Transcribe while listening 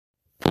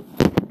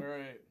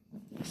Alright.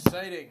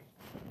 Exciting.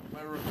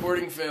 My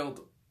recording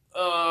failed.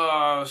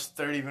 I was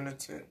 30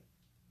 minutes in.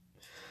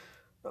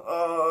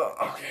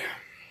 Okay.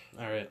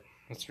 Alright.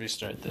 Let's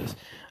restart this.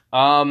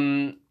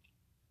 Oh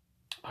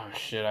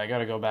shit, I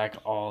gotta go back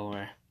all the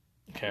way.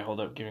 Okay,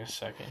 hold up, give me a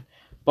second.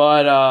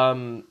 But,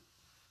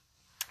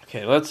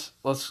 okay, let's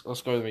go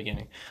to the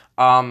beginning.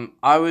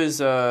 I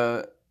was,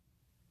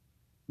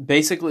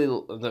 basically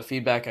the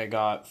feedback I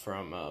got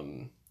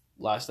from,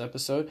 last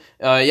episode.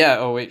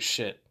 Oh wait,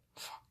 shit.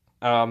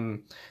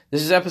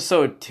 This is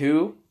episode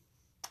 2.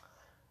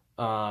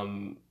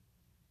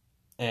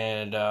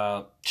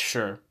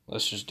 Sure,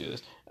 let's just do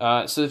this.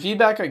 So the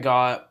feedback I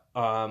got,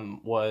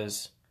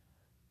 was,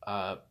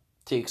 to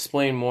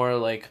explain more,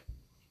 like,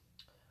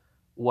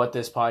 what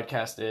this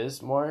podcast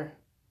is more,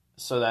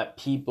 so that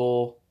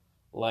people,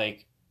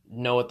 like,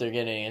 know what they're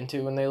getting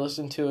into when they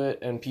listen to it,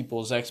 and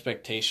people's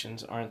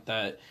expectations aren't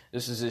that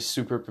this is a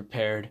super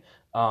prepared,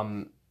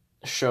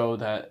 show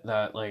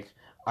that, like,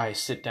 I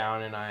sit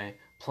down and I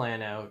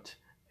plan out,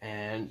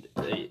 and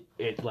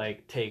it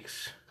like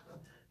takes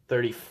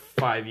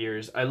 35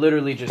 years. I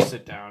literally just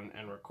sit down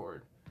and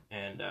record,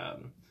 and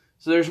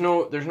so there's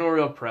no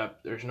real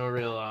prep. There's no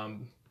real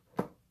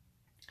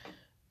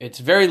It's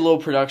very low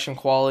production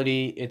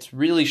quality. It's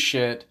really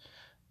shit,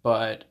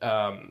 but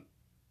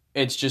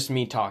it's just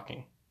me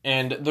talking.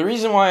 And the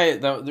reason why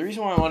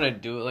I want to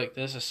do it like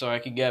this is so I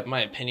could get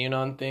my opinion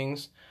on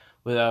things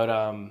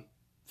without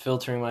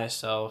filtering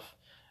myself,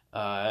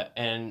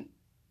 and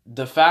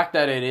the fact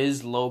that it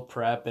is low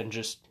prep and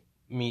just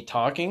me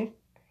talking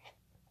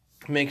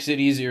makes it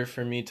easier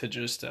for me to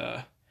just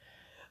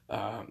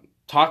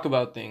talk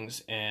about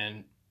things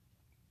and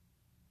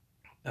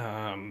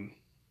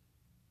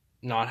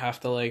not have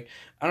to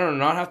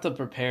not have to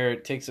prepare.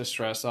 It takes the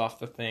stress off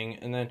the thing,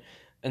 and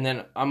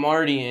then I'm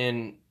already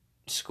in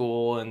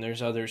school and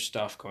there's other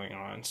stuff going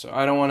on, so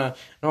I don't want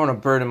to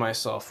burden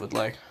myself with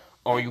like,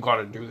 oh, you got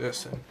to do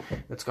this and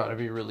it's got to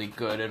be really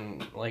good,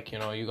 and like,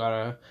 you got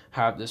to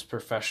have this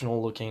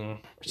professional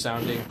looking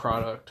sounding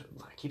product.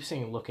 I keep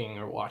saying looking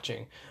or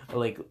watching,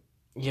 like,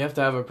 you have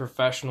to have a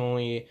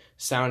professionally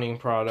sounding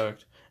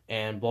product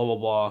and blah blah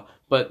blah,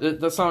 but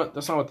that's not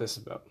what this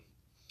is about.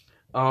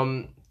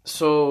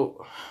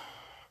 So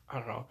I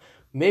don't know,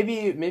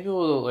 maybe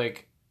we'll,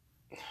 like,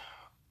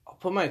 I'll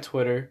put my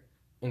Twitter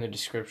in the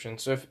description,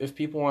 so if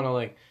people want to,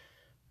 like,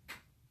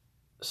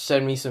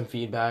 send me some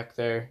feedback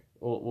there,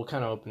 we'll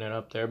kind of open it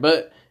up there.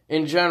 But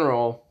in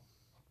general,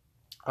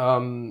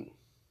 to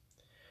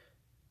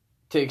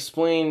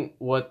explain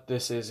what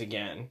this is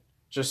again,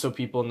 just so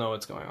people know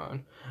what's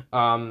going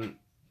on,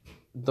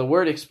 the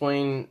word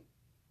explain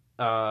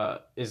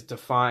is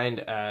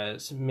defined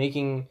as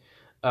making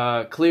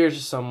clear to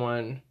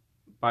someone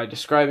by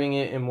describing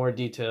it in more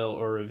detail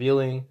or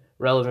revealing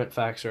relevant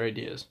facts or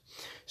ideas.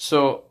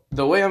 So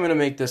the way I'm going to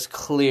make this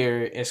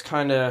clear is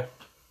kind of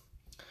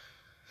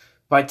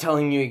by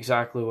telling you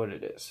exactly what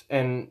it is.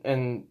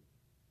 And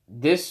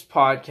this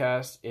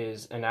podcast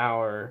is an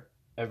hour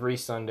every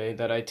Sunday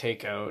that I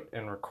take out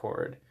and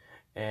record.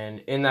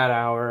 And in that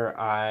hour,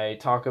 I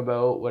talk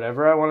about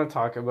whatever I want to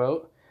talk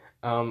about.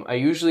 I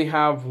usually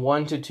have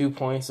 1 to 2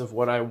 points of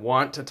what I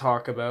want to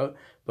talk about,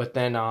 but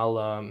then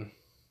I'll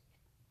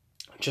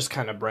just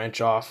kind of branch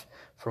off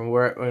from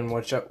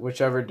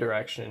whichever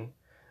direction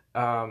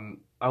I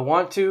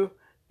want to,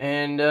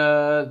 and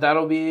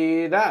that'll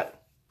be that.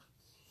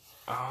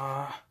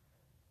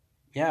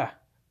 Yeah.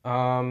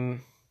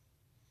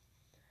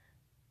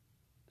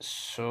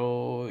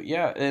 So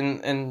yeah,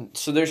 and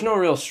so there's no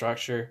real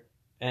structure,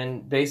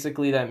 and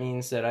basically that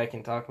means that I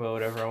can talk about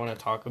whatever I want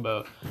to talk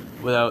about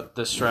without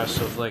the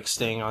stress of, like,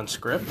 staying on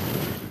script.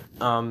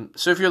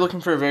 So if you're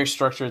looking for a very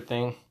structured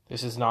thing,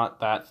 this is not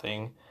that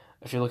thing.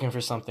 If you're looking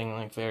for something,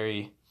 like,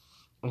 very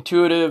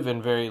intuitive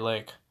and very,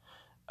 like,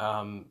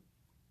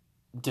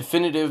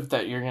 definitive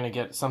that you're gonna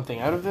get something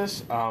out of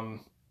this,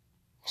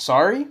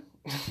 sorry.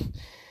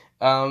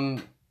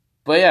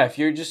 But yeah, if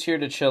you're just here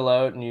to chill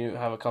out and you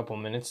have a couple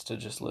minutes to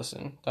just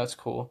listen, that's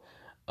cool.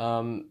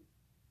 And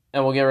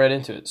we'll get right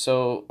into it.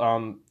 So,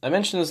 I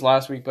mentioned this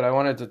last week, but I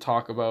wanted to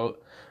talk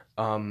about,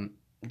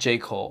 J.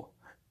 Cole.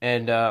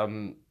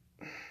 And,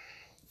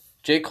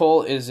 J.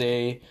 Cole is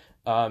a,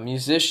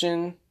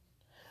 musician,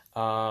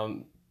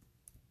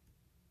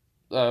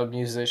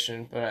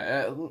 but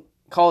I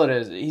call it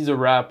as, he's a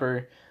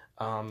rapper,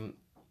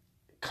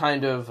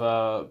 kind of,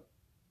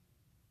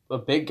 a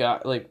big guy,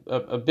 like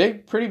a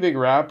pretty big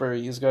rapper.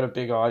 He's got a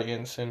big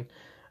audience, and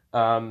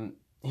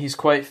he's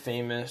quite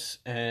famous.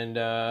 And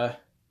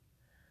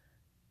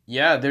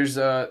yeah, he's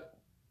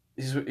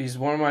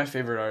one of my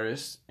favorite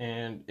artists,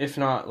 and if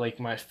not, like,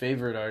 my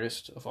favorite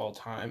artist of all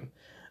time.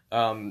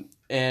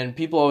 And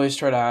people always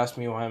try to ask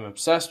me why I'm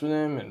obsessed with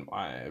him and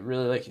why I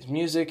really like his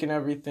music and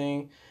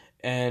everything.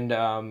 And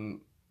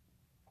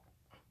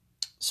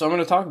so I'm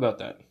going to talk about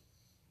that.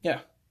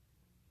 Yeah,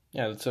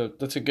 that's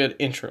a good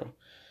intro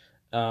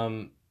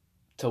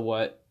to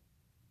what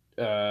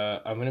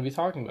I'm going to be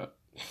talking about.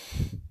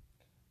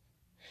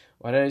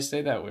 Why did I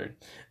say that weird?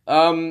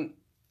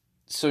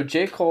 So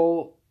J.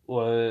 Cole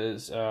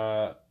was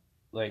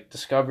like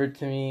discovered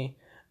to me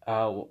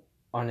I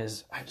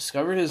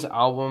discovered his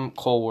album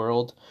Cold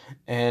World,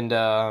 and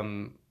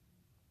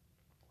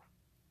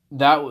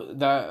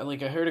that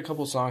like I heard a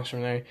couple songs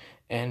from there,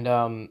 and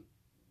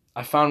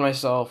I found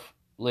myself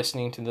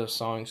listening to those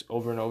songs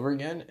over and over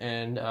again,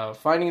 and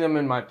finding them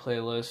in my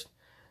playlist,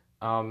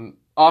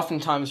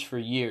 oftentimes for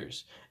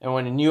years. And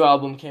when a new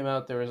album came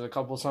out, there was a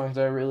couple songs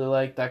that I really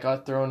liked that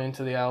got thrown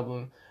into the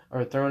album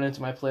or thrown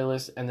into my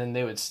playlist, and then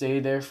they would stay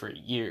there for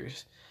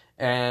years.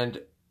 And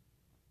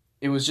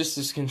it was just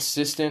this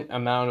consistent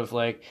amount of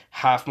like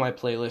half my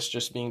playlist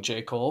just being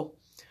J. Cole.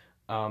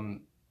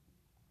 That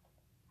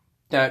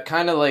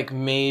kind of like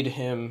made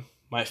him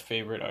my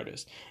favorite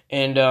artist.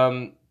 And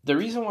the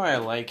reason why I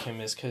like him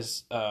is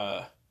because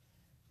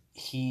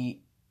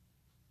he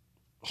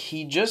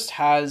just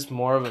has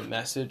more of a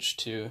message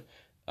to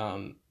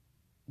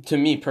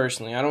me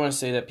personally. I don't want to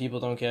say that people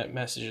don't get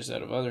messages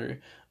out of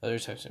other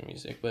types of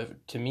music,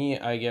 but to me,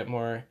 I get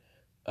more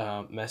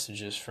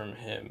messages from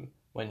him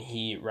when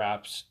he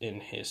raps in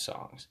his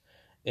songs,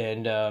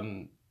 and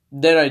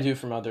than I do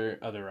from other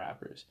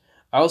rappers.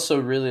 I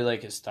also really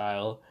like his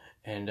style,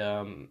 and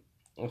I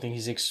think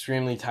he's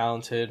extremely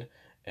talented,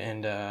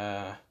 and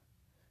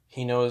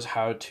he knows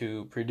how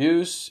to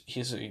produce.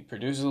 He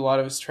produces a lot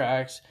of his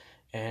tracks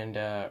and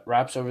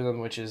raps over them,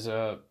 which is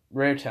a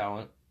rare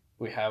talent.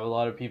 We have a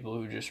lot of people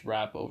who just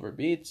rap over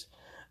beats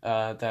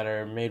that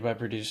are made by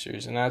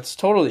producers, and that's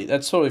totally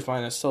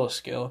fine. That's still a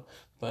skill,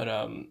 but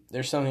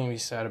there's something to be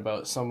said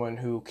about someone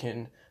who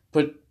can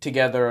put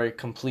together a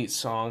complete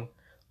song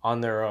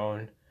on their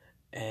own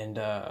and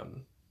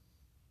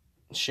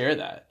share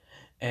that.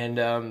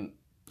 And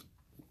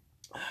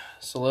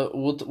so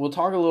we'll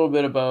talk a little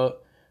bit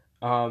about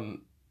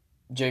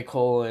J.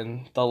 Cole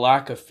and the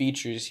lack of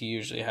features he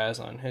usually has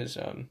on his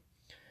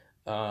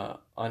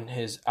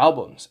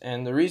albums.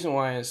 And the reason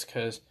why is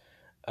because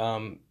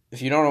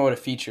if you don't know what a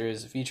feature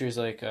is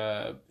like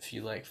if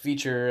you like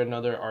feature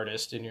another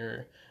artist in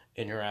your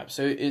rap.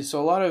 So a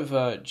lot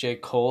of J.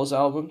 Cole's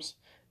albums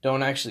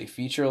don't actually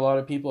feature a lot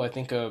of people. I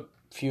think a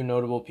few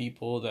notable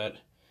people that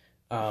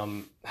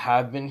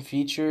have been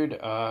featured.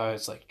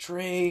 It's like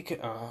Drake.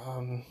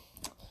 I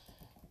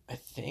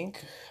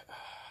think.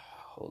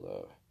 Hold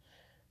up.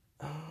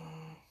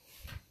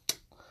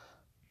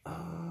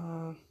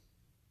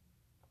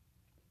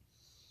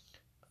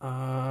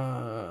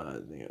 I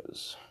think it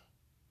was.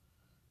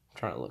 I'm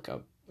trying to look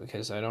up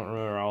because I don't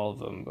remember all of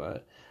them,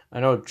 but I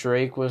know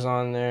Drake was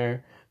on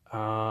there.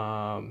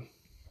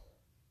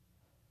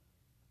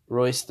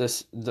 Royce the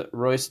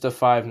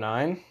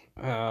 5'9",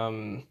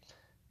 I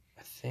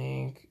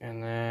think,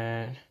 and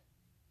then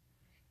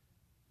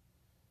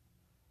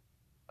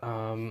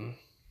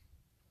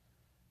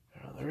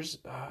there's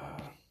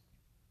I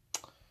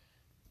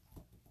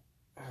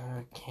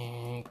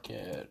can't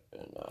get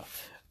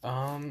enough.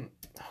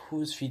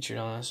 Who's featured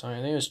on that song?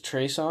 I think it was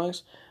Trey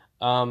Songz.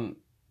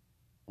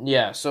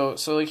 Yeah, so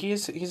like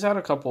he's had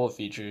a couple of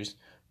features,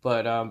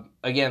 but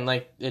again,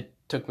 like it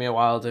took me a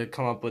while to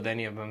come up with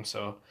any of them,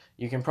 so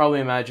you can probably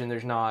imagine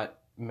there's not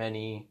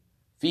many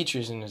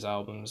features in his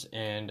albums,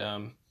 and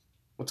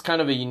it's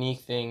kind of a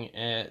unique thing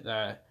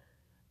that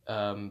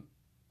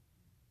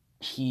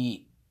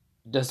he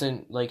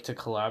doesn't like to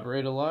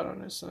collaborate a lot on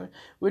his song,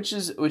 which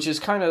is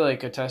kind of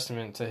like a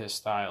testament to his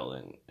style,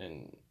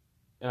 and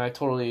I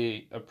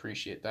totally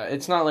appreciate that.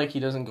 It's not like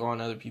he doesn't go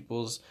on other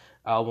people's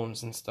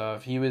albums and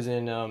stuff. He was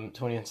in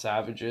 21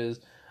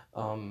 Savage's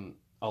a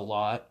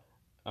lot,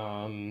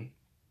 and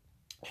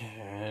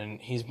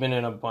he's been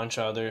in a bunch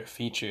of other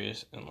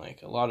features and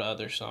like a lot of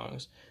other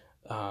songs,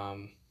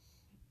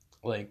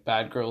 like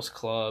Bad Girls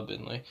Club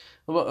and like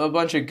a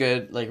bunch of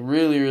good, like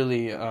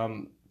really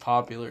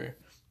popular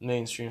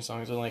mainstream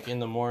songs, and like In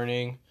the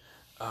Morning.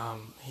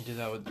 He did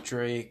that with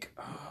Drake.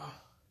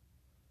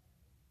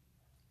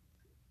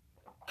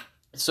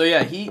 So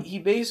yeah, he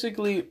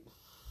basically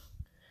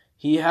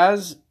he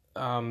has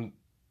some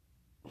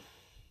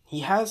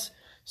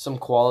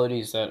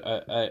qualities that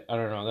I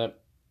don't know, that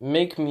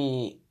make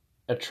me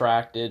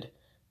attracted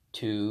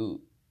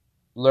to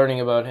learning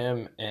about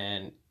him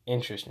and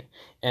interesting.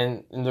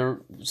 And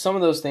some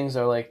of those things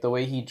are like the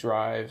way he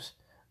drives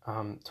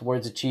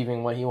towards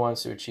achieving what he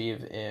wants to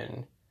achieve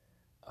in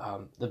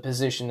the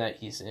position that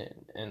he's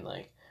in, and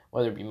like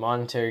whether it be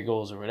monetary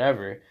goals or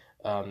whatever,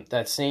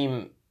 that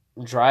same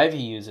drive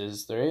he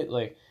uses, right?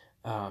 Like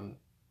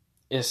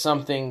is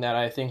something that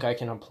I think I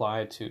can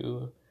apply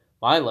to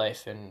my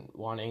life and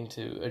wanting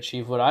to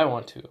achieve what I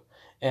want to.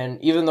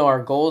 And even though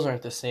our goals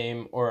aren't the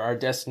same or our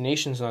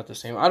destination's not the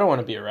same, I don't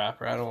want to be a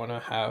rapper. I don't want to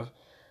have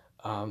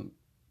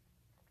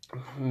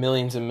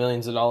millions and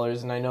millions of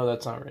dollars, and I know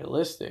that's not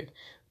realistic.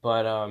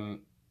 But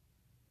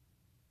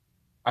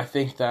I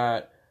think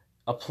that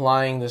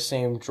applying the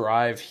same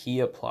drive he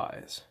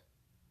applies,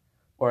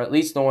 or at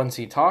least the ones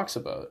he talks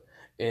about,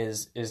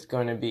 is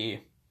going to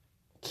be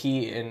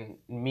key in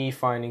me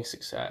finding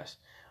success.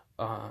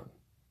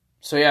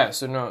 So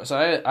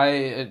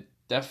I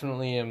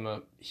definitely am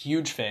a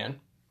huge fan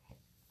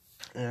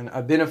And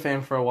I've been a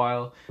fan for a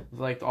while. I've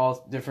liked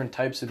all different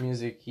types of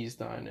music he's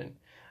done,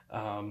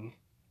 and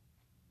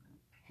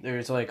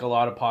there's like a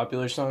lot of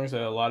popular songs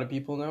that a lot of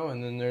people know,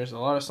 and then there's a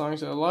lot of songs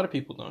that a lot of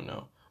people don't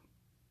know.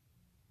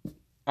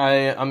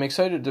 I'm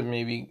excited to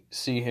maybe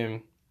see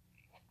him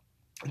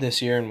this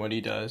year and what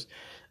he does.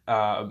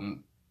 But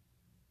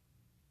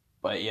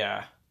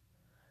yeah.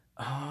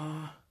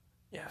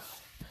 Yeah.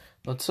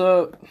 Let's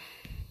yeah.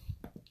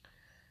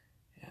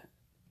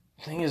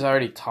 Thing is, I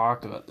already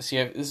talked about this.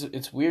 Yeah,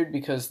 it's weird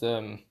because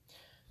the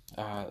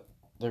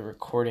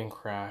recording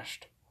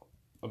crashed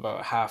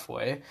about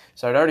halfway,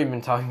 so I'd already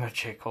been talking about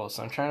J. Cole.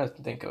 So I'm trying to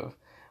think of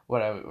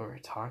what we were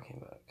talking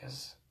about,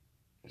 because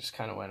I just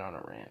kind of went on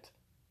a rant.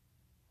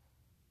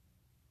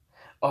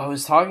 Oh, I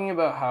was talking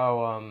about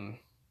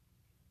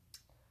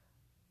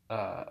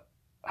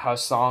how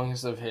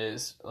songs of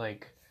his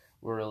like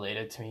were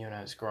related to me when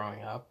I was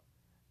growing up,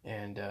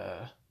 and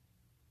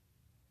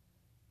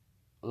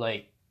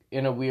like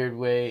in a weird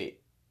way,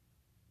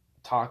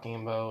 talking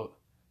about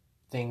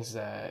things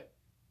that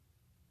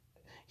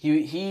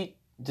he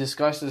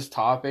discusses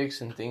topics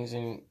and things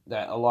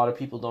that a lot of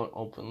people don't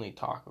openly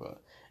talk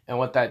about. And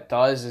what that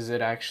does is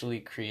it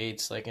actually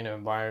creates like an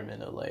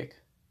environment of like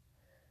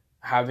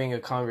having a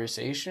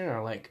conversation,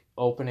 or like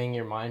opening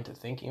your mind to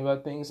thinking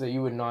about things that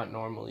you would not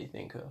normally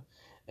think of.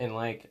 And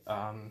like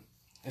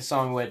his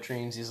song Wet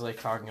Dreams, he's like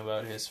talking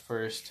about his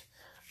first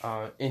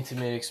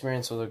intimate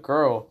experience with a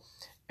girl,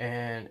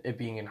 and it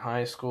being in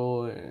high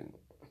school, and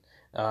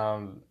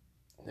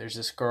there's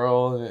this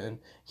girl, and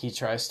he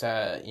tries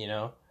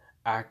to,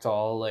 act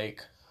all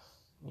like,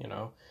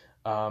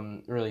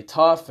 really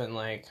tough, and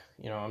like,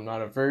 I'm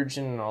not a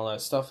virgin and all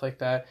that stuff like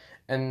that.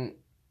 And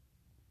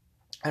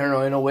I don't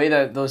know, in a way,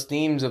 that those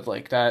themes of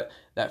like that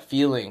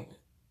feeling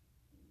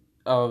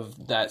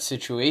of that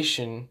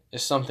situation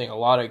is something a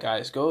lot of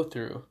guys go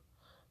through,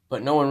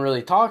 but no one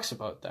really talks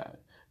about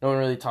that. No one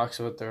really talks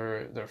about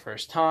their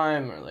first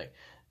time, or like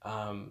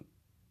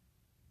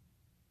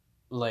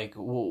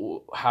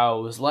how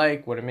it was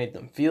like, what it made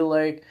them feel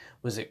like.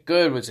 Was it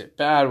good? Was it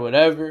bad?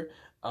 Whatever.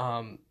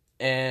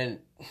 And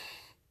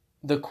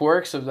the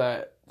quirks of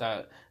that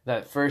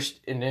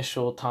first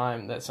initial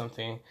time that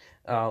something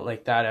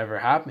like that ever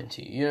happened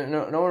to you.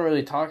 No one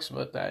really talks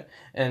about that.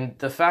 And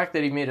the fact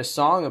that he made a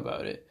song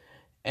about it,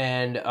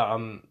 and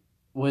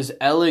was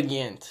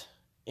elegant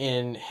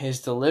in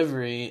his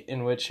delivery,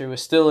 in which it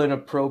was still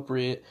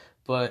inappropriate,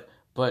 but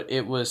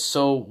it was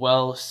so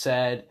well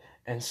said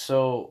and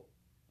so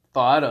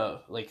thought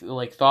of,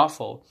 like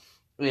thoughtful.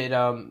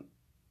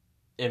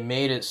 It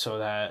made it so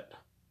that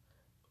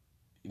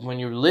when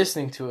you're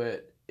listening to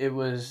it, it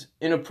was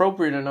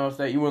inappropriate enough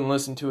that you wouldn't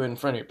listen to it in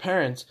front of your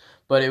parents,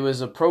 but it was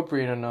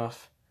appropriate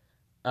enough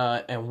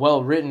and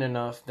well written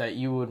enough that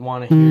you would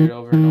want to hear it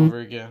over and over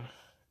again.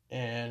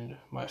 And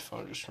my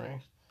phone just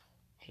rang.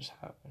 Just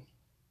happened.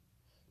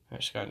 I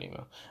just got an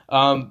email.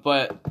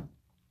 But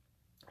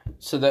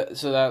so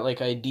that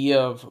like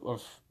idea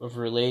of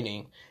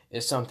relating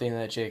is something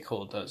that J.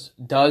 Cole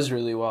does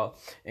really well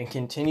and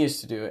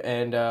continues to do.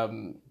 And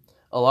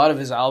a lot of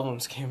his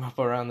albums came up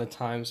around the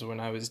times when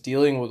I was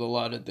dealing with a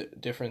lot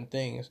of different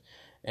things.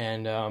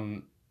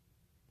 And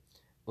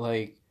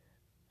like,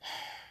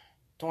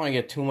 don't want to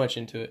get too much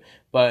into it,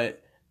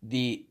 but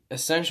the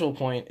essential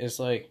point is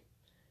like,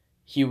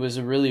 he was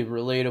a really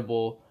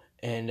relatable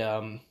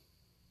and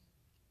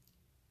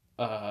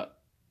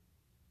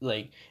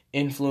like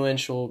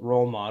influential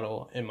role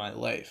model in my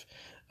life.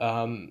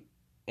 And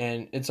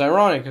it's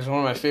ironic because one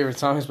of my favorite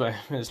songs by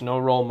him is No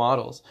Role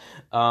Models.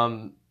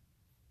 But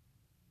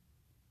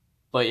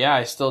yeah,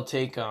 I still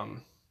take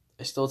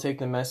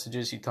the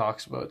messages he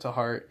talks about to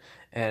heart,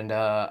 and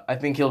I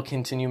think he'll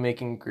continue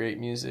making great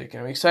music,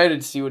 and I'm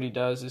excited to see what he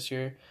does this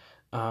year,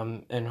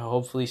 and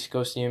hopefully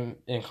go see him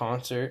in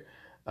concert.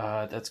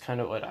 That's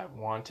kind of what I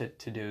wanted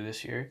to do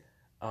this year.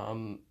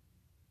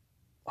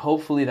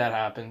 Hopefully that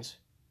happens.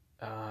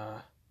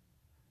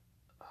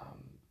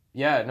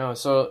 Yeah, no,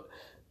 so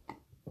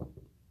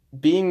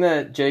being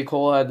that J.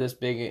 Cole had this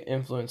big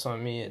influence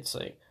on me, it's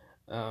like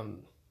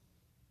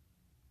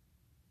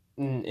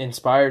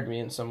inspired me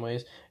in some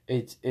ways.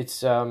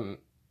 It's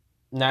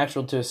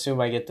natural to assume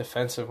I get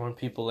defensive when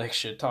people like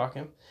shit talk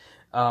him.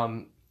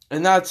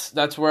 And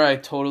that's where I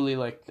totally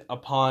like,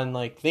 upon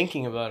like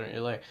thinking about it,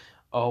 you're like,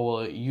 oh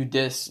well, you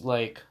diss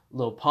like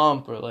Lil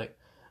Pump, or like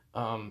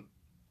I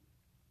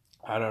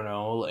don't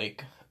know,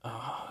 like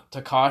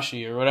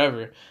Tekashi or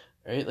whatever,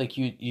 right? Like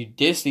you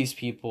diss these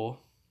people,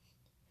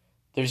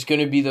 there's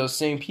going to be those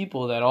same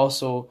people that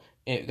also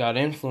got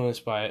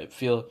influenced by it,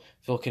 feel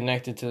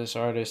connected to this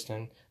artist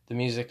and the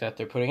music that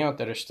they're putting out,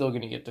 that are still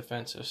going to get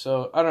defensive.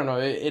 So I don't know,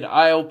 it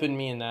eye-opened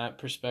me in that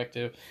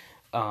perspective.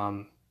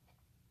 Yeah.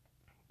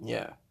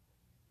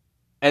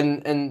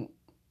 And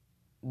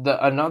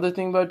the another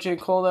thing about J.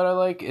 Cole that I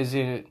like is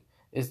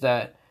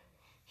that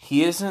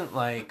he isn't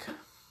like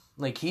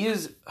he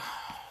is,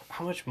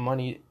 how much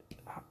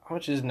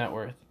is his net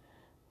worth?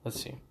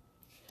 Let's see.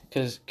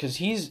 Cuz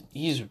he's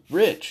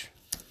rich.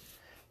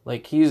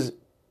 Like he's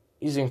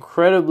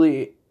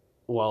incredibly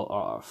well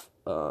off.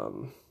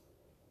 $30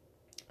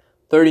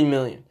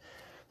 million.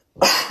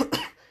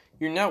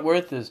 Your net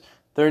worth is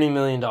 $30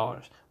 million,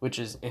 which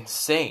is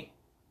insane,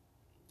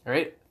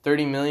 right?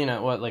 30 million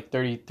at what, like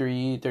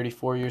 33,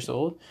 34 years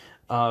old?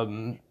 At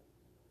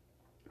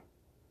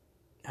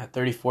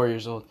 34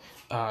 years old.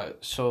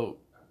 So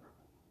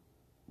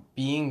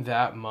being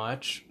that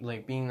much,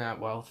 like being that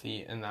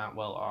wealthy and that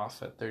well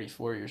off at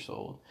 34 years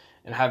old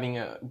and having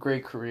a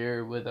great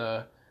career with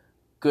a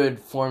good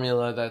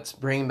formula that's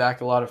bringing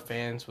back a lot of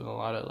fans with a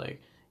lot of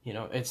like, you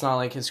know, it's not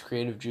like his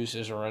creative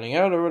juices are running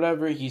out or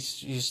whatever.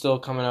 He's still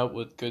coming out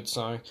with good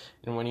songs,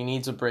 and when he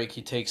needs a break,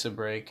 he takes a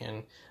break.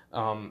 And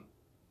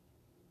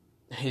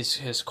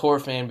his core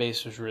fan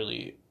base was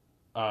really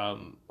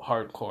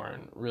hardcore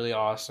and really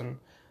awesome.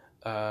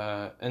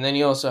 And then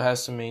he also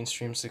has some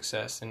mainstream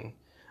success, and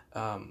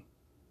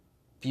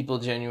people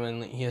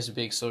genuinely, he has a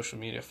big social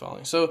media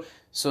following. So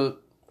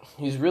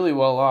he's really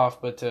well off,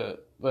 but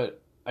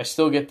I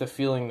still get the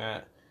feeling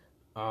that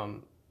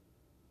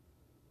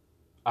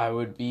I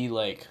would be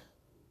like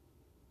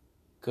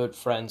good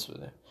friends with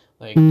him,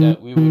 like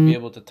that we would be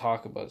able to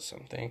talk about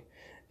something,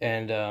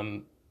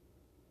 and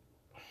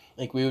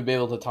like we would be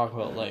able to talk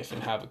about life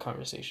and have a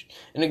conversation.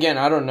 And again,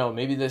 I don't know,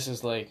 maybe this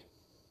is like,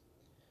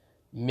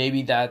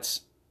 maybe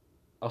that's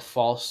a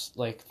false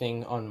like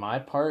thing on my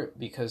part,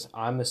 because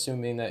I'm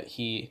assuming that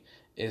he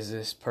is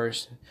this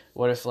person.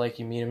 What if like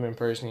you meet him in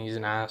person, he's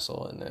an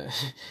asshole, and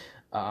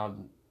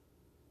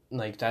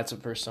like that's a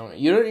persona.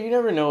 You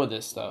never know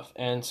this stuff,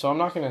 and so I'm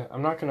not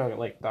gonna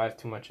like dive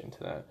too much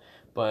into that.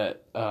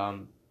 But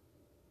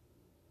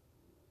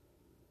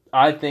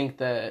I think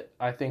that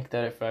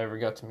if I ever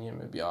got to meet him,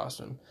 it'd be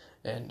awesome,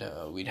 and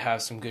we'd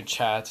have some good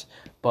chats.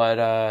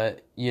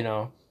 But you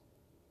know,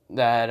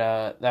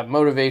 that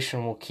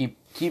motivation will keep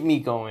me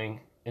going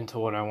into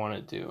what I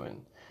want to do,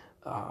 and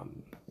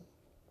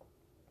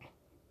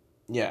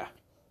yeah.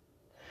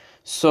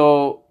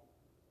 So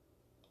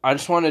I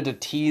just wanted to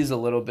tease a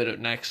little bit of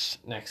next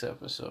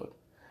episode.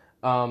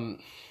 So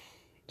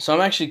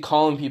I'm actually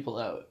calling people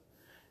out.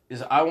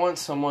 Is I want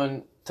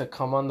someone to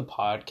come on the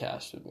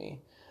podcast with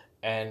me,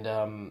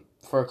 and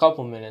for a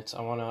couple minutes,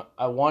 I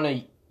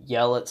wanna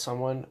yell at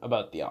someone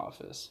about The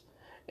Office,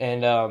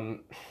 and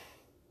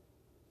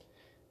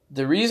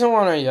the reason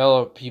why I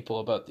yell at people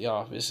about The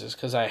Office is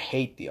because I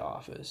hate The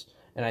Office,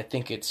 and I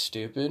think it's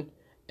stupid.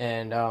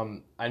 And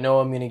I know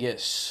I'm going to get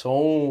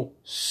so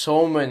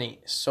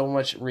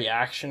much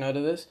reaction out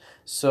of this.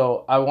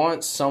 So I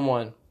want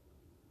someone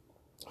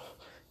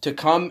to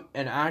come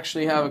and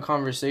actually have a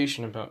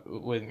conversation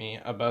with me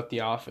about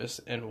The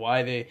Office and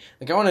why they,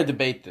 like, I want to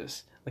debate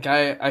this. Like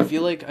I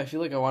feel like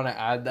I want to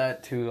add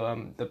that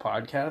to the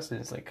podcast.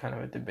 It's like kind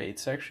of a debate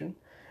section.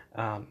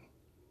 But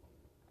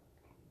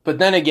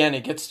then again,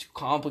 it gets too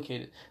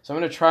complicated. So I'm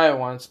going to try it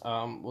once.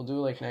 We'll do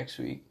it like next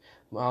week.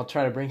 I'll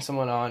try to bring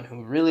someone on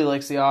who really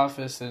likes The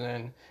Office, and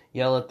then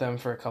yell at them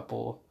for a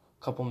couple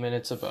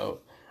minutes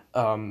about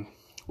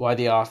why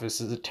The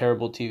Office is a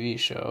terrible TV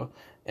show,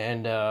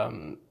 and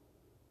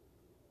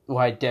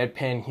why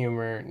deadpan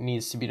humor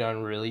needs to be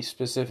done really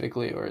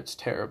specifically or it's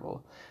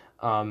terrible,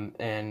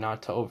 and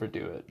not to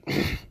overdo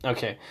it.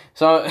 Okay,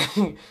 so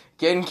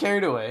getting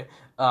carried away,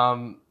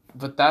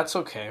 but that's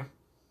okay.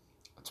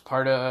 It's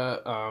part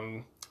of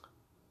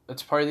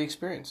the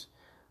experience.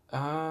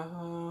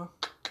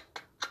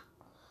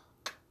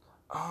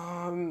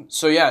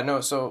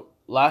 So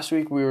last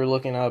week we were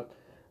looking up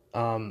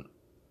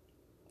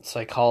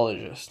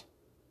psychologist,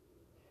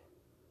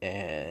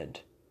 and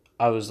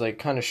I was like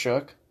kind of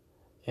shook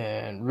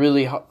and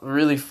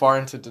really far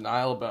into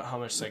denial about how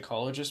much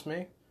psychologists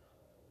make.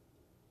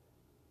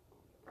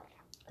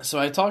 So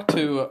I talked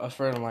to a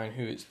friend of mine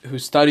who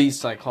studies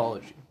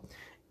psychology,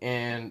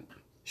 and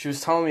she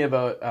was telling me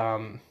about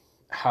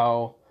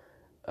how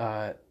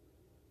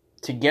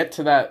to get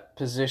to that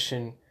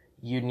position,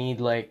 you need,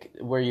 like,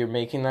 where you're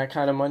making that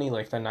kind of money,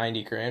 like the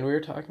 90 grand we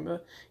were talking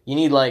about, you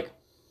need like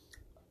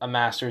a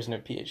master's and a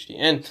PhD.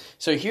 And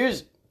so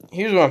here's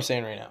what I'm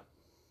saying right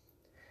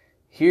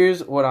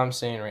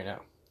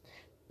now.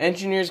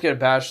 Engineers get a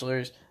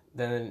bachelor's,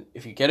 then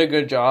if you get a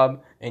good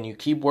job and you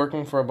keep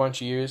working for a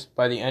bunch of years,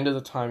 by the end of the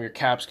time your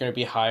cap's going to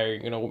be higher,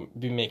 you're going to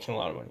be making a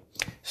lot of money.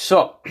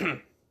 So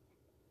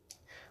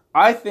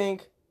I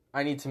think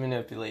I need to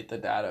manipulate the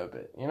data a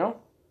bit, you know?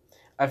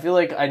 I feel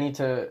like I need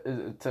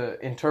to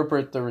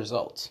interpret the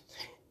results.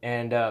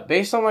 And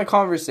based on my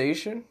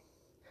conversation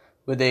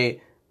with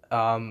a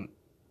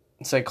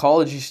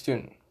psychology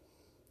student,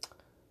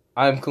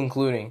 I'm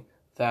concluding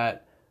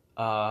that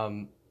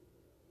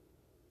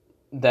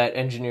that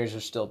engineers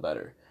are still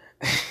better.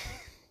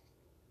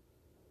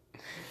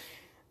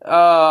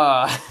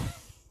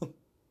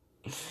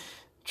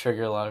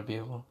 Trigger a lot of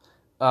people.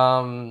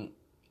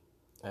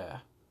 Yeah.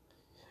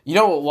 You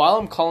know, while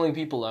I'm calling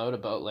people out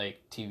about,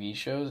 like, TV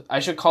shows, I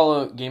should call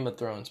out Game of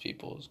Thrones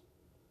people.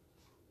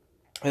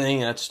 I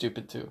think that's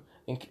stupid, too.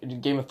 I think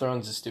Game of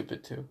Thrones is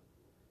stupid, too.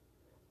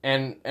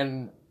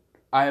 And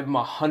I'm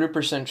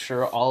 100%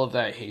 sure all of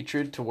that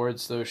hatred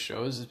towards those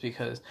shows is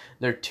because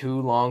they're too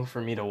long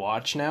for me to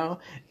watch now,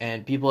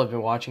 and people have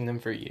been watching them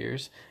for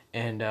years,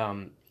 and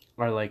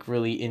are like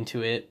really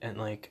into it, and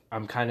like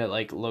I'm kind of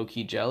like low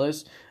key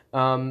jealous.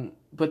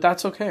 But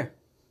that's okay.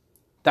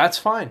 That's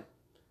fine.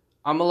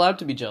 I'm allowed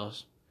to be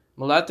jealous.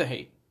 I'm allowed to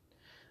hate.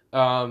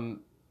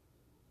 Um,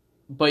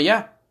 but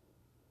yeah,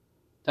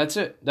 that's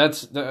it.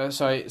 That's the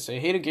so I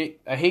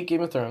hate I hate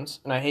Game of Thrones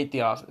and I hate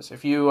The Office.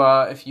 If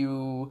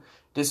you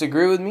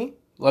disagree with me,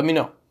 let me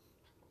know.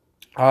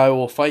 I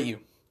will fight you.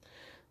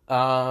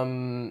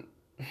 Um,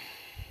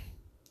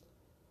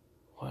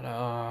 what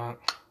uh,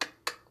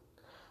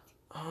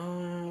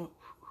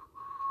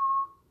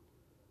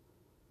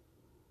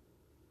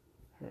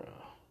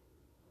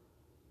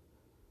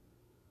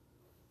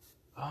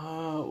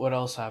 what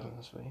else happened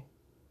this week?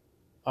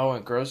 I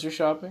went grocery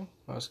shopping.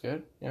 That was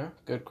good. Yeah,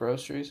 good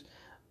groceries.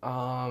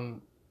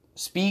 Um,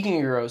 Speaking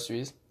of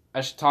groceries,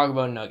 I should talk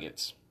about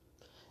nuggets.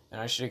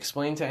 And I should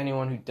explain to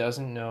anyone who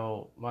doesn't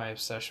know my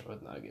obsession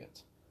with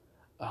nuggets.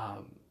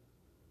 Um,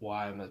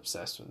 why I'm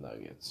obsessed with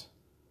nuggets.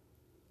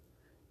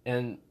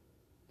 And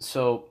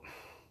so,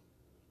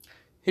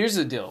 here's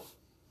the deal.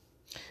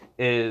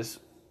 Is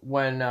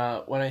when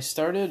I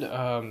started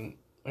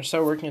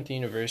working at the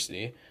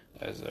university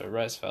as a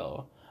res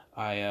fellow,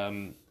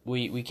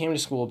 we came to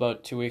school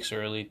about 2 weeks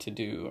early to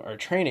do our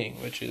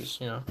training, which is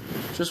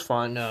just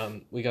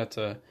fun. We got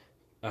to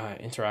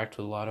interact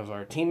with a lot of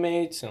our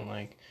teammates, and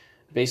like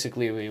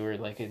basically we were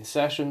like in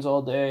sessions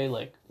all day,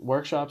 like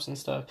workshops and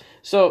stuff.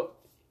 So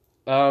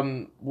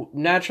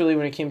naturally,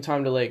 when it came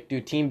time to like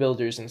do team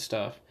builders and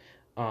stuff,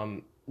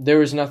 there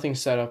was nothing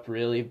set up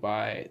really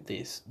by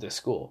the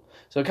school.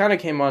 So it kind of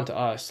came on to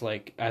us,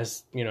 like,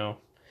 as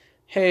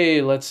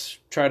hey, let's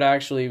try to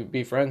actually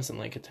be friends and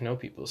like get to know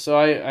people. So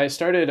I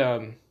started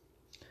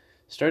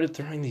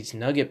throwing these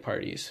nugget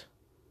parties,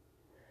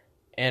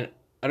 and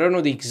I don't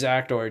know the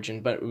exact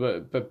origin,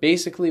 but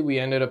basically we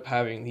ended up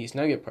having these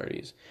nugget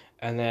parties,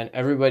 and then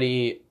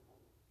everybody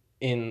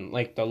in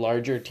like the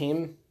larger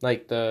team,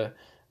 like the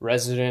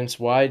residence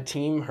wide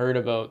team, heard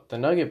about the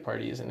nugget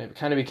parties, and it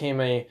kind of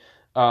became a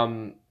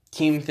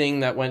team thing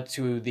that went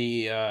to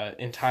the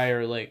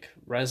entire like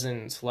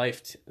residence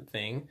life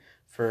thing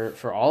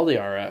for all the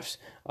RFs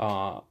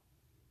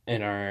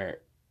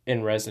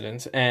in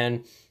residence.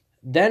 And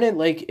then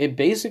it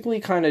basically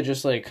kind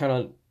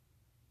of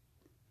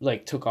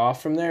like took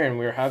off from there, and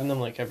we were having them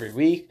like every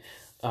week.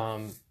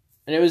 And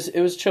it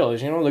was chill. It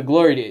was, the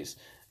glory days.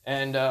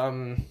 And I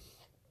don't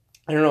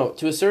know,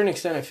 to a certain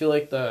extent I feel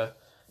like the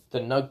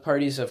nug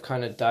parties have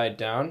kind of died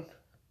down.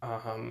 I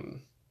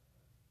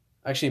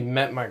actually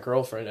met my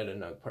girlfriend at a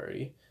nug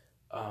party.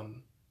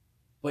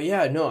 But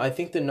yeah, no, I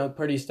think the nug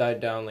parties died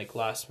down like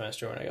last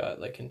semester when I got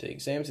like into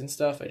exams and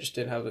stuff. I just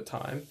didn't have the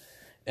time.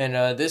 And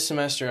this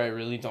semester I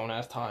really don't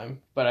have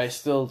time, but I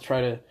still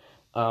try to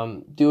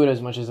do it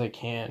as much as I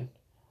can.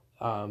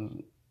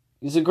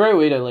 It's a great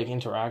way to like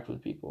interact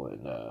with people,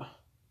 and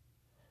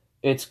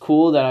it's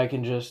cool that I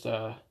can just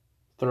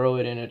throw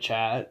it in a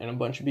chat and a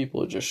bunch of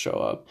people just show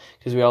up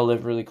because we all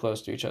live really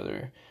close to each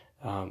other.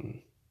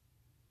 And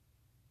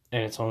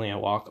it's only a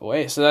walk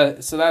away. So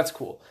that's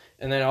cool.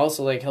 And then it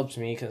also like helps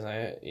me because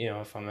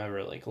if I'm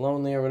ever like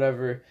lonely or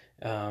whatever,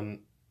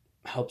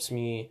 helps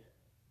me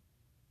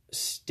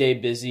stay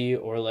busy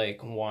or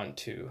like want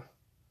to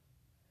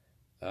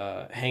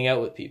hang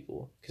out with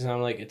people, because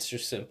I'm like, it's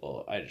just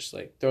simple. I just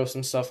like throw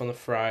some stuff on the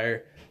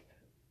fryer,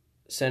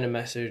 send a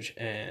message,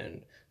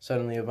 and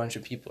suddenly a bunch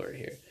of people are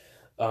here.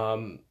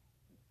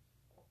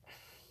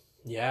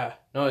 Yeah,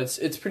 no,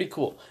 it's pretty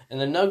cool.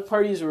 And the nug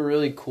parties were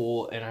really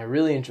cool, and I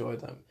really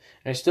enjoyed them.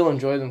 And I still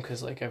enjoy them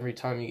because like every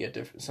time you get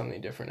something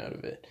different out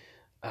of it.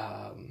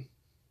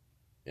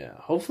 Yeah,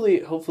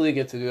 hopefully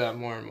get to do that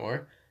more and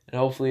more, and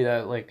hopefully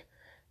that like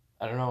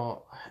I don't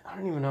know, I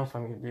don't even know if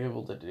I'm gonna be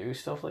able to do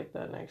stuff like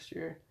that next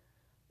year.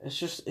 It's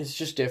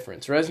just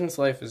different. Residence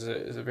life is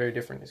a very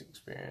different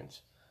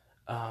experience.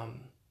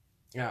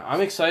 Yeah,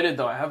 I'm excited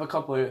though. I have a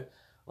couple of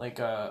like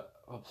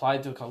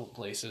applied to a couple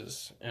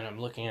places, and I'm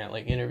looking at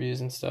like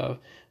interviews and stuff.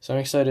 So I'm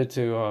excited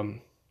to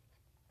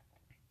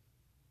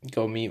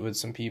go meet with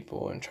some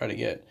people and try to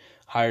get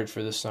hired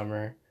for the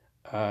summer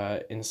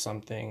in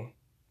something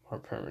more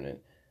permanent.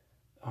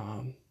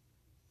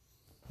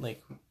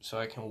 Like so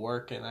I can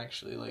work and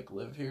actually like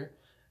live here.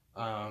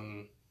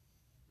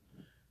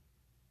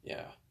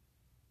 Yeah.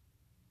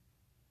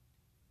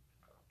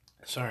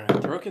 Sorry, my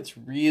throat gets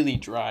really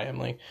dry.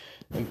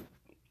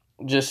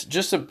 Just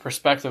to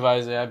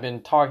perspectivize it, I've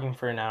been talking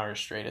for an hour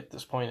straight at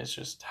this point. It's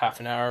just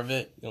half an hour of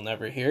it you'll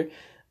never hear.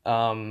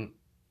 But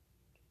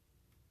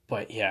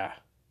yeah.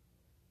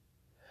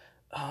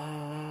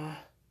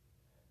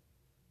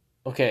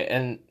 Okay,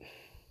 and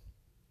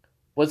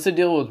what's the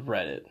deal with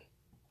Reddit?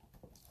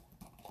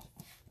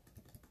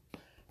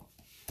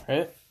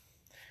 Right?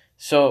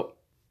 So,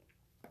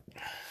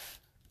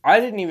 I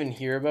didn't even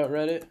hear about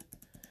Reddit,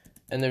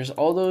 and there's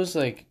all those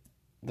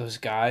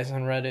guys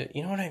on Reddit.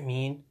 You know what I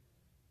mean?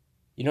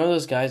 You know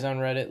those guys on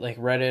Reddit, like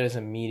Reddit as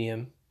a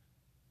medium.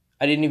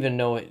 I didn't even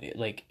know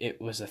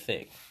it was a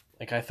thing.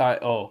 Like I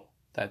thought, oh,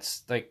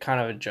 that's like kind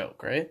of a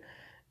joke, right?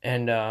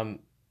 And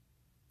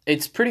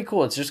it's pretty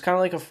cool. It's just kind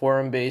of like a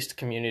forum-based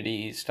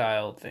community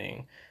style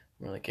thing,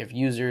 where like you have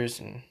users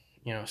and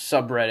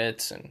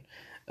subreddits, and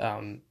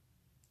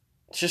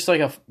it's just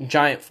like a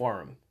giant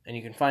forum, and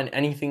you can find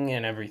anything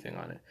and everything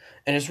on it,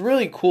 and it's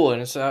really cool,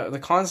 and it's the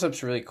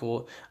concept's really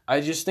cool.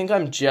 I just think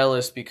I'm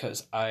jealous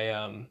because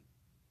I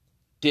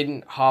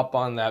didn't hop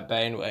on that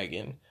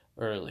bandwagon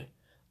early.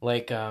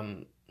 Like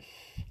I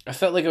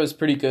felt like I was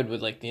pretty good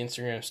with like the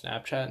Instagram,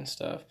 Snapchat, and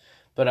stuff,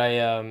 but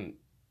I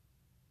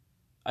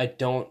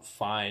don't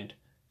find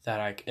that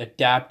I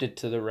adapted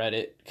to the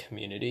Reddit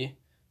community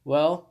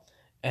well,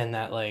 and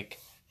that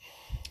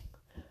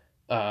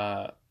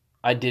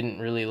I didn't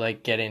really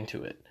like get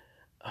into it.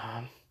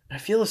 I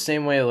feel the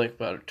same way like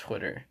about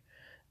Twitter,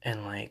 and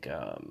I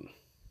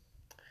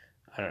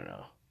don't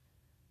know.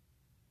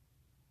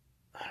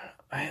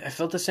 I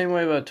felt the same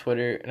way about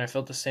Twitter, and I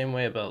felt the same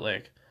way about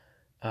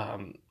a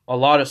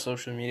lot of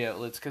social media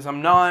outlets, because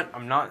I'm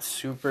not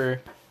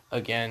super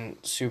like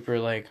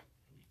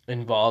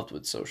involved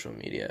with social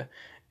media,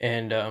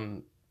 and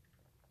I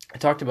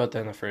talked about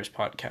that in the first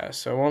podcast,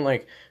 so I won't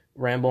like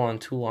ramble on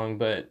too long,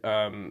 but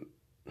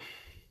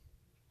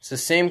it's the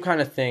same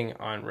kind of thing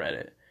on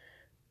Reddit.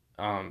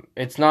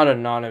 It's not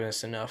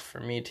anonymous enough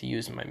for me to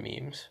use my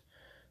memes,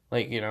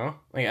 like I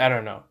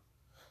don't know,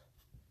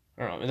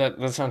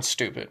 that sounds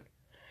stupid,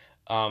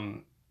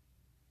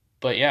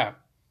 but yeah,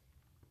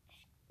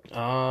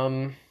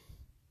 um,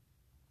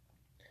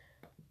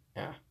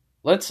 yeah.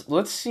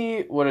 Let's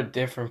see what a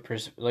different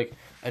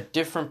a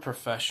different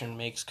profession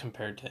makes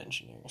compared to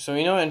engineering. So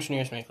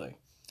engineers make like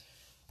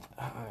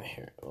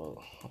here.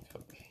 We'll look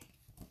up.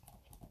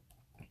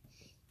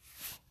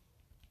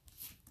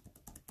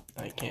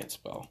 I can't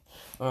spell.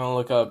 I'm gonna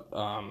look up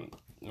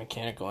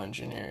mechanical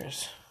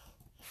engineers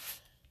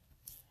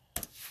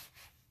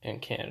in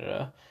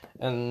Canada,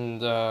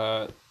 and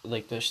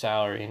like their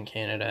salary in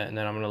Canada, and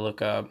then I'm gonna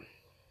look up.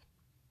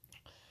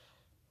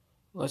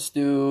 Let's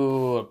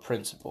do a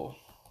principal,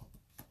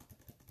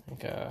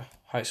 like a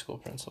high school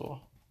principal.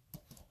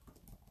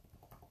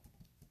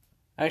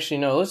 Actually,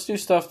 no. Let's do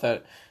stuff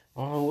that.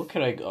 Oh, what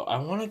could I go? I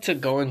wanted to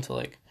go into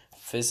like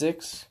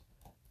physics,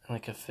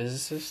 like a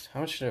physicist. How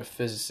much should a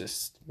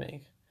physicist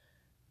make?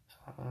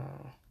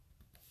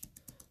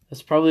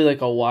 That's probably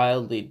like a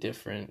wildly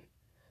different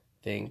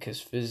thing,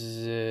 because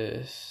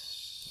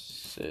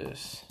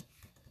physicists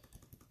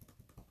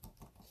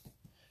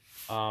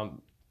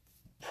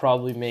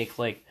probably make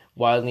like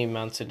wildly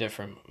amounts of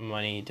different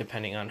money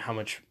depending on how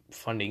much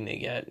funding they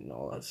get and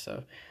all that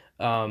stuff.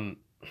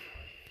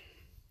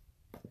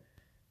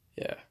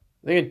 Yeah,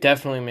 they could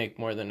definitely make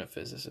more than a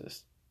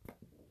physicist.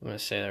 I'm gonna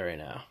say that right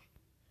now.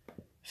 I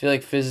feel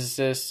like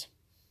physicists,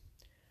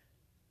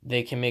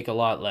 they can make a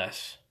lot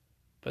less,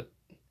 but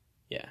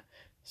yeah.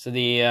 So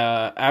the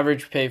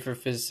average pay for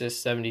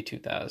physicists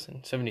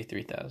 72,000,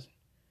 73,000.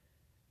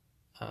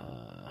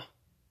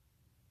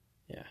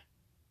 Yeah,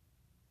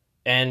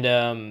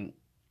 and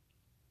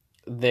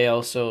they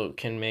also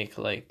can make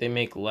they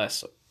make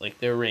less. Like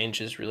their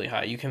range is really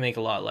high. You can make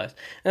a lot less,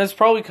 and that's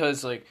probably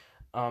because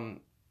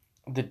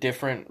the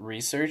different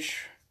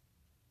research,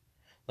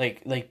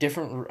 like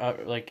different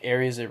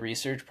areas of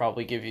research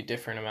probably give you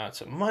different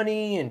amounts of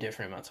money and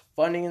different amounts of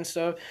funding and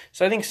stuff.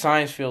 So I think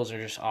science fields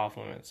are just off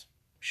limits.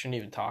 We shouldn't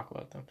even talk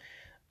about them.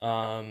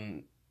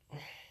 I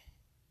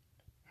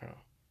don't know.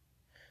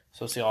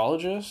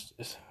 Sociologist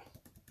is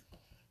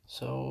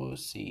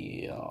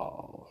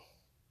sociologist.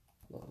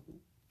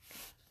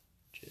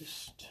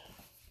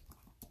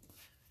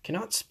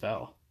 Cannot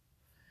spell.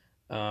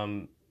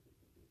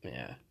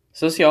 Yeah.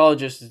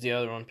 Sociologist is the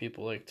other one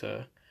people like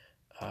to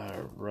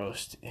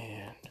roast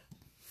and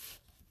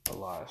a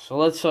lot. So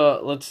let's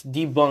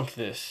debunk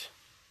this.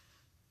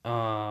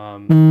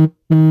 Oh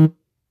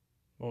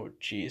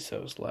jeez,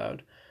 that was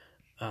loud.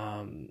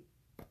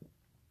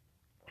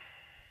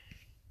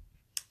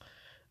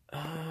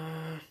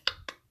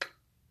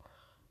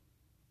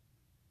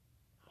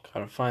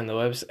 Gotta find the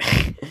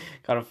website.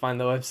 Gotta find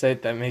the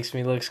website that makes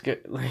me look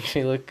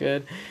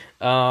good.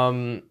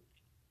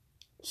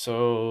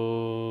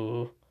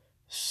 So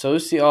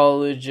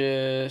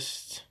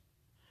sociologists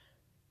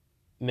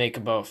make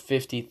about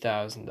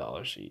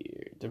 $50,000 a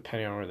year,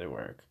 depending on where they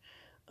work.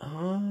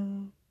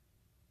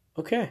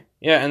 Okay,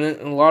 yeah, and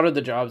then a lot of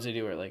the jobs they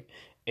do are like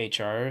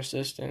HR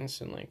assistants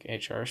and like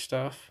HR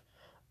stuff,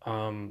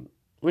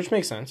 which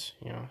makes sense.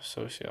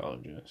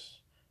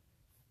 Sociologists,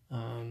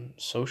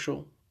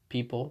 social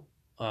people,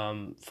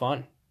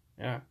 fun,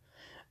 yeah.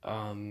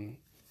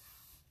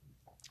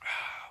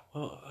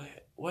 Well,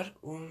 what?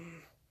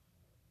 I'm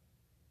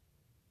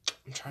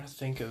trying to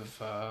think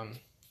of. I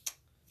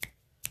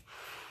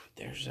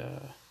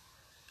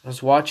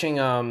was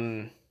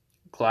watching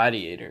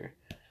Gladiator,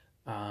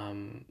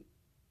 and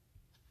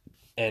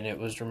it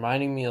was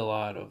reminding me a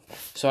lot of.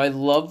 So I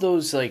love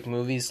those like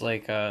movies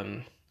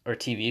or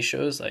TV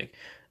shows like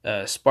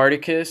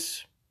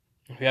Spartacus.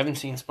 If you haven't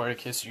seen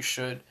Spartacus, you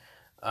should.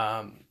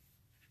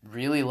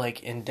 really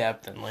like in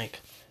depth and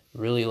like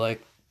really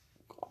like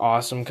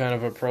awesome kind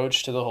of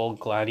approach to the whole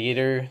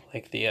gladiator,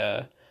 like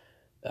the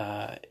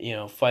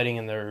fighting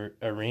in the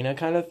arena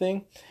kind of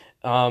thing.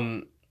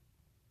 Um,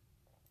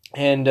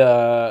 and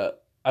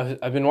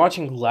I've been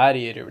watching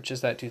Gladiator, which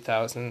is that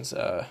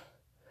 2000s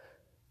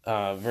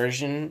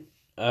version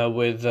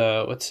with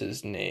what's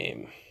his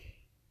name,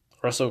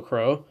 Russell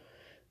Crowe,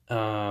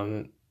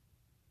 um,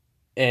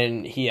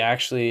 and he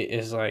actually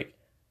is like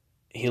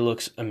he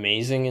looks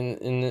amazing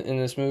in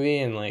this movie,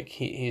 and like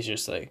he's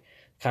just like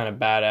kind of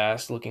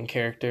badass looking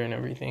character and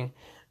everything.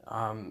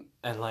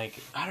 And like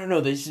I don't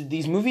know,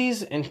 these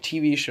movies and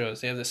TV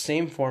shows, they have the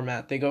same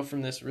format. They go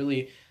from this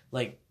really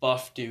like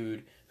buff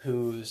dude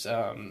who's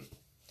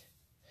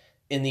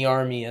in the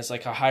army as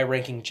like a high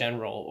ranking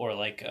general or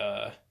like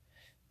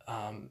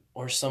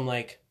or some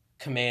like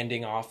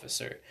commanding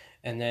officer,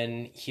 and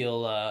then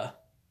he'll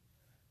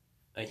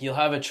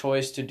have a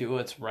choice to do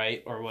what's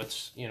right or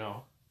what's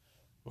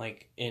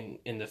like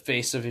in the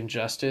face of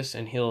injustice,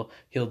 and he'll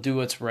do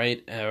what's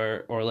right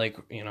or like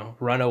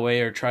run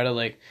away or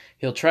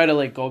he'll try to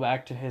like go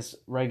back to his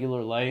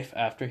regular life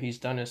after he's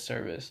done his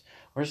service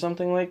or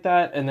something like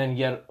that, and then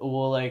yet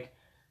will like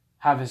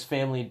have his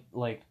family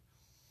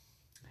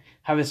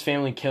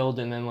killed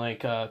and then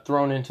like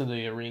thrown into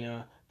the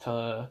arena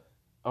to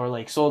or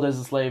like sold as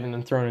a slave and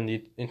then thrown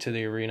into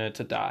the arena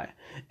to die.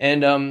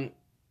 And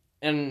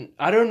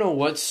I don't know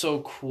what's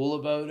so cool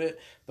about it,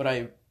 but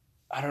I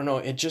don't know,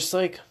 it just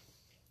like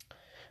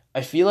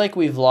I feel like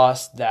we've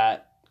lost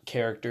that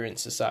character in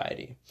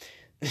society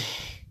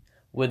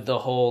with the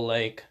whole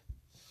like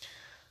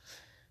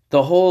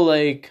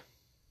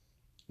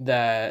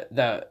that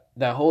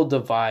whole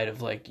divide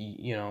of like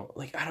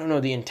like I don't know,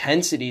 the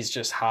intensity is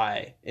just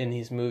high in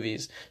these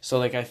movies. So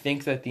like I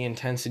think that the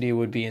intensity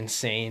would be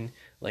insane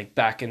like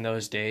back in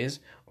those days,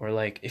 or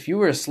like if you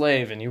were a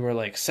slave and you were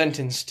like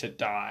sentenced to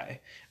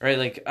die, right?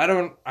 Like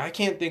I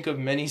can't think of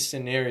many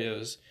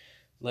scenarios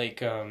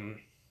like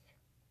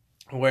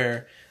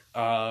where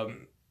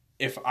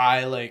if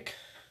I like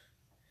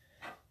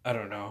I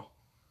don't know,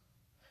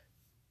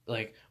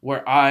 like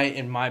where I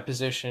in my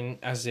position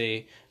as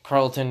a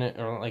Carleton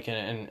or like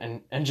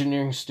an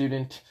engineering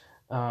student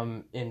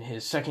in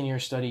his second year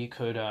study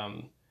could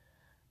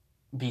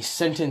be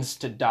sentenced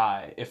to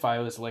die if I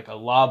was like a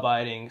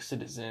law-abiding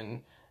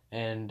citizen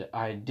and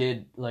I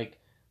did like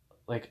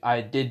I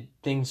did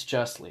things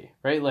justly,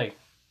 right? Like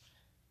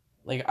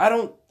I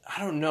don't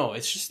know,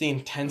 it's just the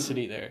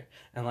intensity there,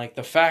 and like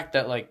the fact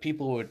that like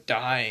people were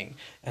dying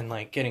and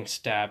like getting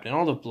stabbed and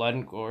all the blood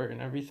and gore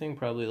and everything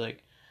probably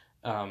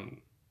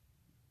um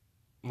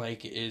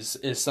is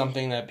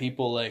something that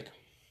people like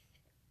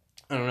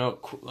I don't know,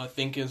 I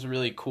think is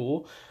really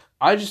cool.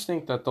 I just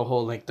think that the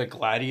whole like the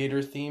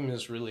gladiator theme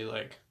is really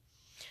like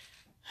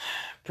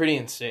pretty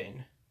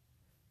insane.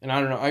 And I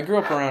don't know, I grew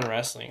up around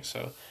wrestling,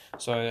 so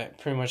it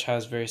pretty much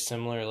has very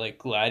similar like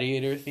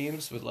gladiator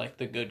themes with like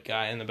the good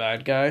guy and the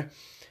bad guy,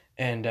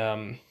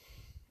 and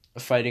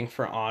fighting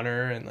for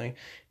honor, and like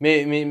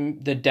maybe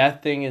the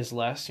death thing is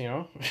less,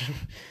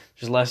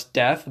 there's less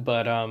death,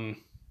 but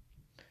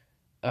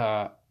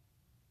uh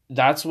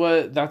that's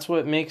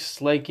what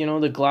makes like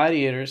the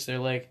gladiators, they're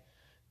like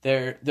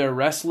they're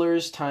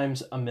wrestlers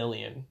times a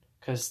million,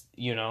 because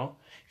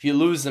if you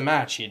lose the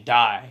match you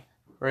die,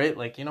 right?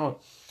 Like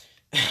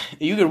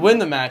you could win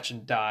the match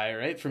and die,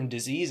 right, from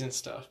disease and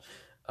stuff.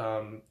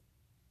 um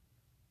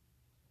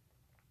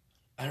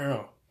I don't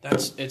know,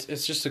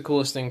 it's just the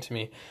coolest thing to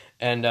me.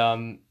 And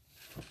I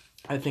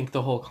think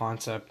the whole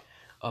concept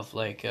of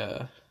like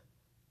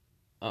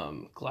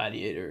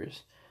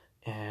gladiators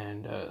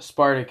and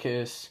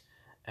Spartacus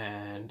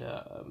and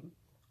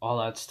all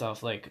that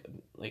stuff, like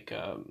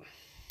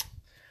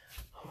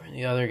who are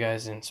the other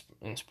guys in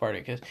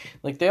Spartacus?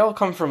 Like they all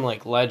come from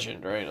like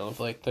legend, right?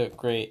 Of like the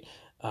great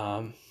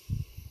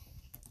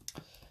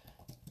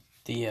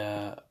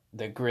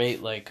the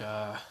great like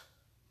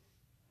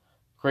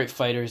great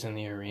fighters in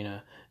the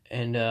arena.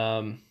 And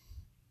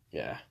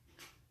yeah.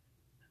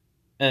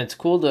 And it's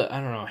cool to,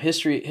 I don't know,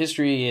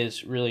 history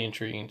is really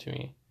intriguing to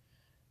me.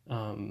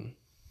 Um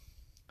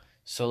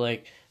so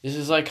like this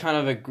is like kind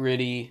of a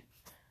gritty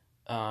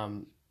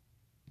um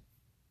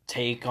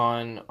take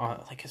on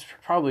like it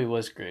probably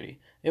was gritty.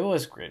 It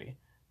was gritty.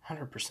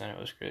 100% it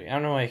was gritty. I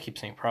don't know why I keep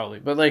saying probably,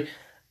 but like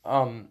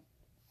um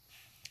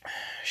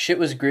shit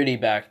was gritty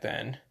back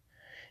then.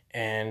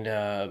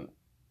 And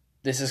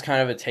this is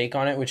kind of a take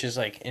on it, which is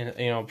like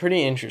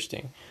pretty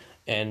interesting.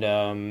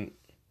 And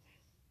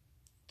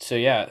so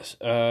yeah,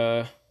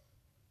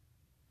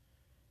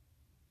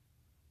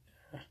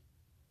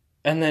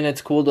 and then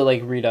it's cool to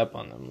like read up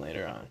on them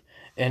later on.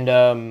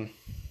 And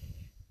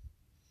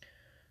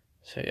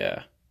so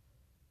yeah.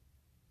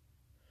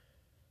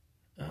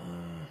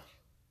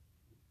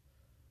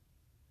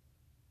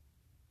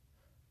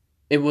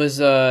 It was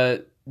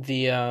the what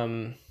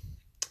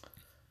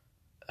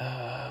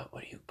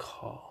do you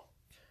call?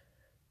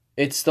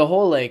 It's the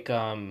whole like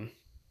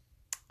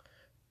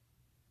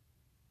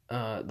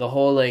the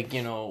whole like,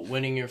 you know,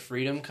 winning your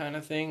freedom kind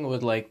of thing,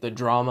 with like the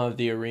drama of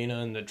the arena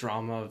and the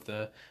drama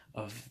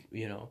of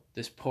you know,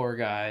 this poor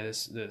guy,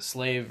 the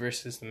slave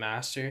versus the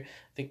master.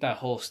 I think that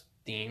whole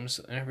themes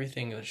and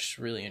everything is just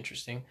really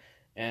interesting.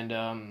 And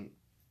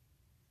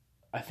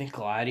I think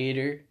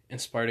Gladiator and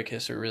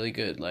Spartacus are really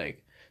good.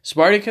 Like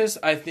Spartacus,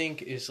 I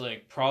think, is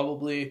like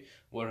probably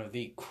one of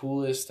the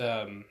coolest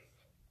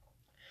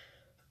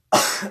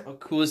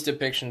coolest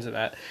depictions of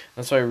that.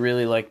 That's why I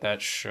really like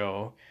that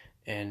show.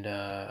 And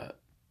the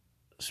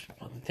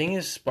thing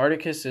is,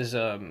 Spartacus is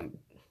the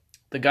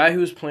guy who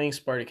was playing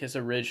Spartacus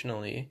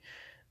originally.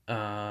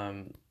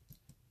 I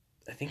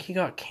think he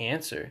got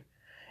cancer,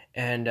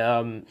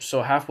 and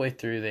so halfway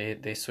through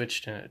they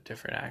switched to a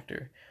different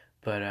actor.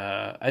 But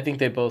I think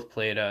they both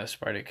played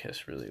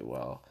Spartacus really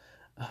well.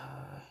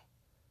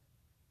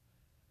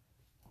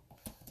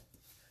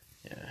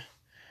 Yeah.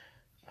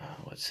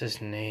 What's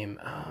his name?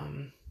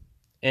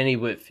 Andy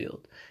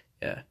Whitfield.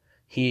 Yeah.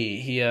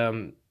 He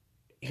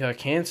got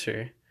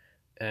cancer,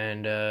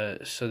 and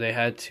so they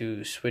had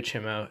to switch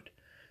him out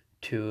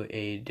to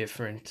a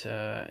different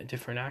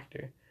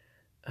actor.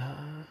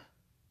 Yeah,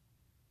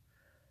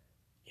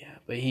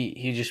 but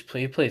he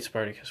played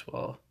Spartacus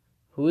well.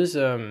 Who is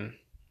the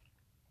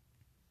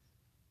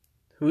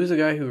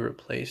guy who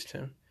replaced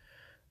him?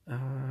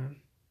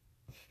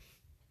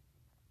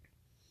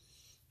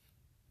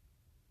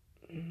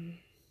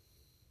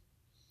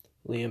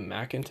 Liam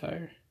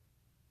McIntyre.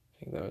 I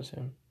think that was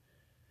him.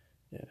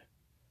 Yeah.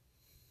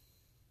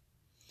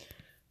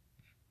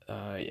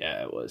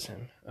 Yeah, it was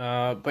him.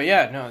 But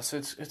yeah, no, so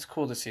it's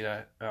cool to see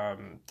that.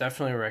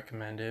 Definitely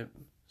recommend it.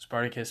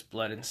 Spartacus,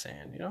 Blood and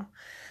Sand. You know,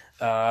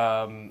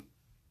 I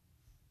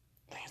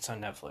think it's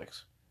on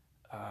Netflix.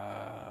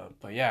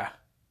 But yeah.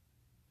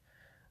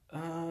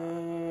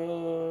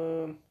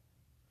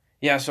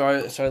 Yeah. So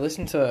I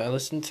listened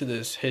to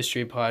this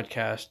history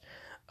podcast,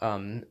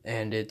 and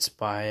it's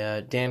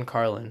by Dan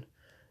Carlin,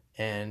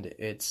 and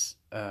it's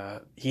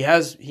he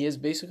has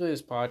basically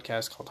this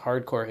podcast called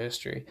Hardcore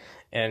History,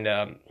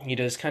 and he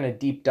does kind of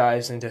deep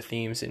dives into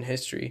themes in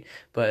history,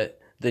 but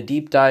the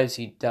deep dives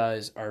he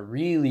does are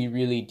really,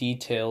 really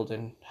detailed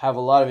and have a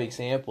lot of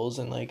examples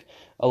and like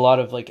a lot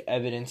of like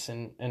evidence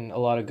and a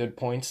lot of good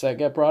points that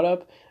get brought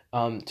up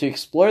to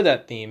explore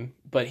that theme,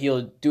 but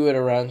he'll do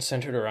it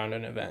centered around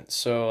an event.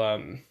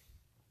 So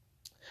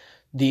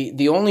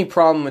the only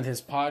problem with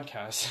his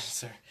podcast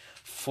is they're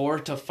 4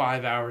 to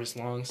 5 hours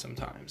long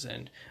sometimes,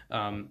 and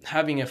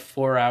having a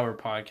 4-hour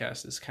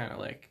podcast is kind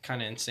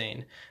of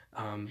insane.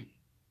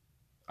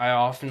 I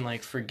often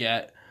like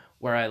forget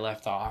where I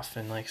left off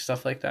and like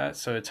stuff like that,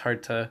 so it's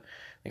hard to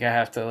like, I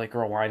have to like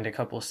rewind a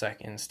couple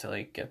seconds to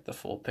like get the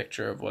full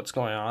picture of what's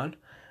going on.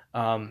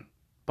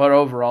 But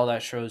overall,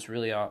 that show's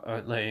really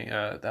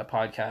that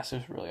podcast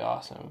is really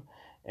awesome,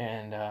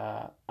 and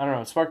I don't know,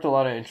 it sparked a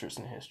lot of interest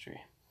in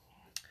history.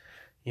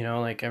 You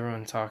know, like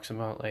everyone talks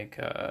about like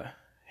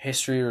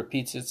history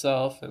repeats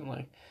itself, and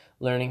like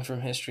learning from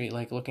history,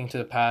 like looking to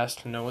the past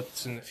to know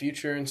what's in the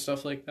future and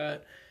stuff like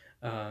that.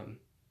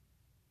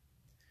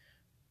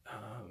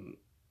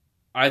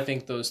 I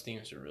think those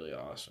themes are really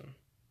awesome.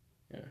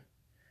 Yeah,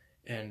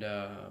 and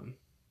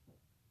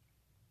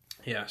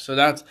yeah, so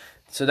that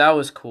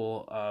was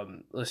cool.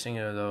 Listening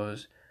to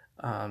those,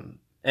 and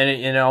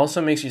it also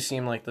makes you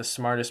seem like the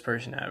smartest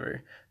person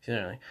ever. You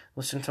know, like,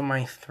 listen to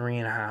my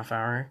 3.5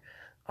 hour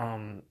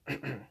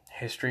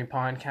history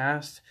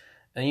podcast,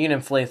 and you can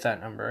inflate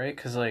that number, right?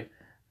 Because like,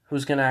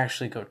 who's gonna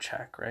actually go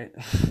check, right?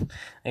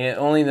 Like,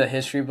 only the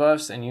history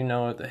buffs, and you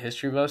know the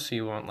history buffs, so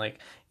you won't like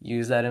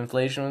use that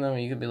inflation with them.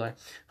 You could be like,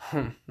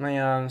 my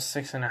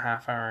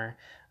 6.5 hour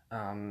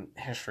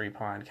history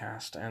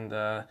podcast, and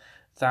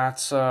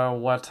that's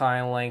what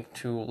I like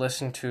to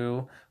listen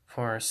to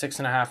for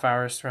 6.5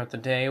 hours throughout the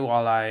day,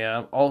 while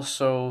I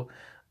also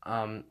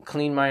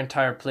clean my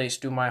entire place,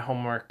 do my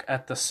homework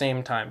at the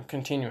same time,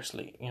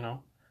 continuously, you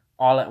know,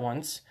 all at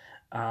once.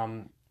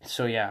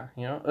 So yeah,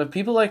 you know,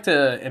 people like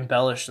to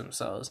embellish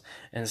themselves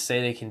and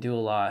say they can do a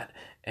lot,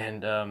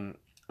 and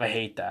I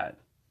hate that.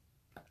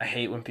 I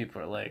hate when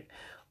people are like,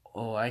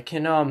 "Oh, I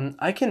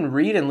can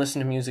read and listen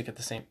to music at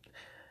the same."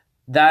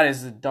 That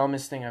is the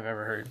dumbest thing I've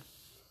ever heard.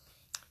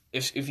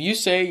 If you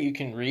say you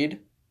can read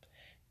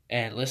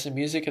and listen to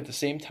music at the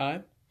same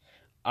time,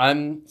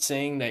 I'm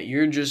saying that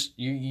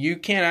you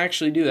can't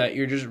actually do that.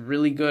 You're just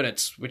really good at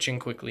switching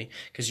quickly,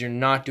 because you're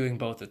not doing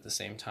both at the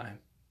same time.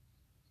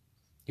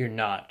 You're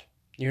not.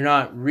 You're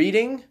not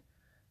reading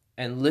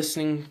and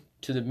listening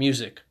to the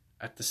music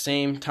at the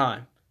same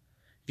time.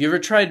 Have you ever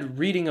tried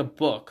reading a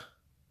book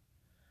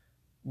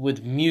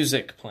with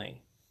music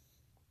playing?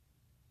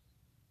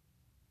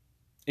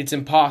 It's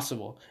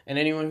impossible. And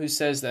anyone who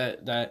says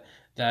that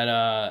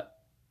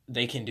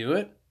they can do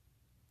it,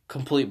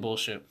 complete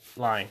bullshit.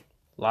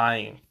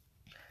 Lying.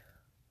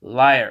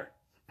 Liar.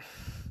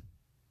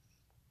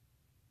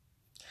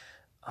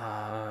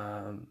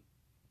 I'm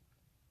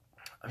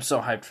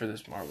so hyped for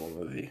this Marvel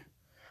movie.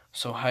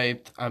 So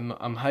hyped. I'm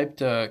hyped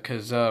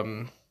because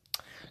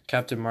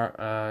Captain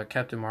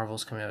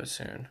Marvel's coming out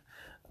soon.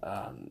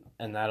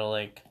 and that'll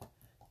like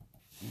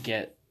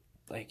get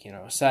like, you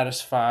know,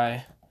 satisfy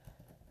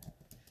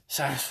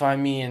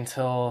me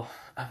until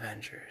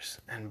Avengers,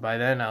 and by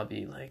then I'll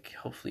be like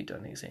hopefully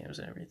done exams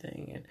and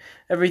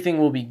everything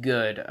will be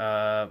good.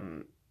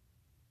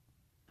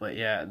 But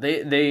yeah,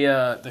 they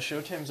the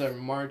show times are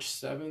March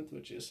 7th,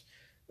 which is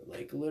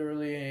like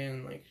literally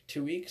in like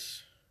 2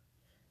 weeks.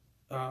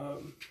 I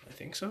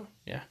think so.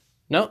 Yeah.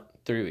 No,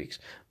 3 weeks.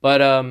 But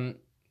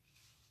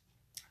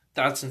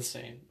that's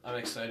insane. I'm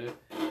excited.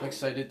 I'm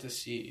excited to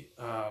see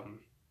how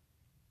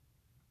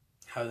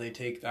they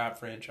take that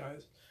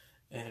franchise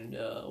and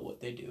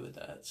what they do with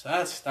that. So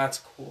that's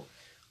cool.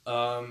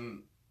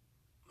 I'm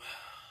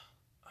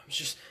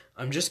just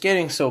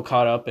getting so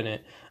caught up in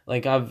it.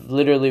 Like I've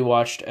literally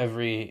watched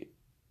every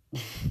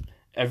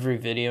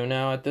video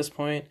now at this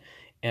point,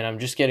 and I'm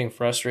just getting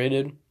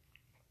frustrated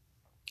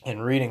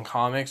and reading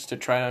comics to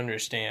try to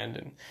understand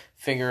and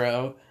figure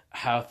out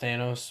how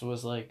Thanos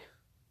was like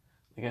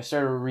I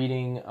started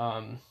reading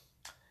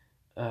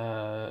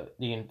the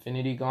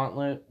Infinity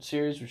Gauntlet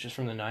series, which is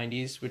from the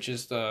 90s, which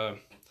is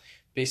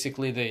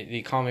basically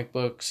the comic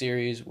book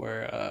series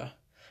where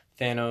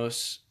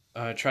Thanos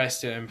tries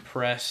to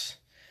impress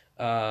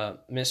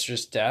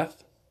Mistress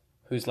Death,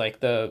 who's like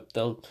the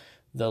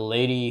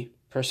lady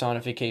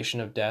personification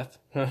of death.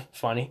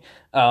 Funny.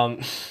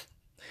 In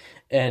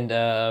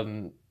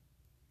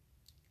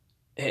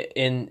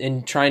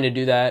trying to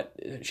do that,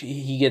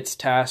 he gets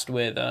tasked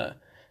with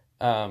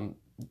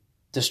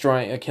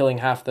killing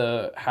half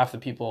the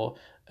people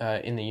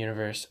in the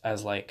universe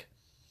as like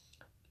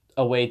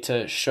a way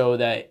to show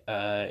that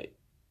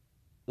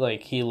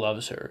like he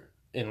loves her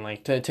and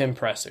like to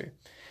impress her,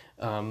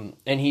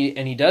 and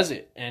he does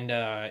it, and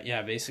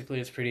yeah, basically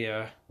it's pretty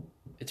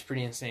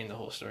insane, the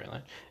whole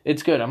storyline.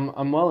 It's good.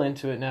 I'm well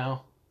into it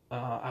now.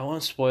 I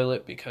won't spoil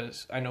it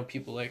because I know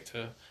people like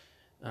to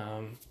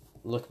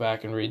look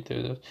back and read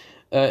through this.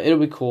 It'll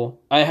be cool.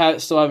 I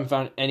still haven't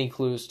found any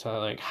clues to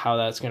like how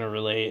that's gonna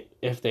relate,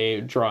 if they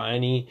draw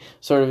any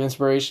sort of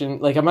inspiration.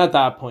 Like I'm at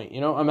that point,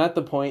 you know. I'm at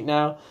the point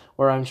now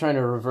where I'm trying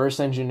to reverse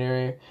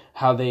engineer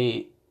how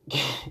they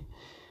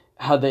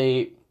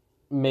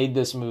made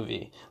this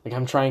movie. Like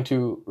I'm trying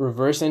to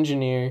reverse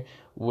engineer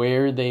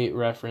where they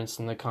reference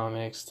in the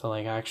comics to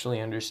like actually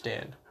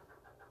understand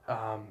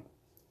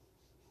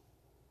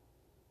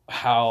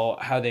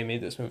how they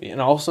made this movie.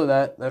 And also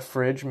that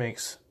fridge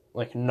makes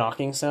like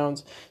knocking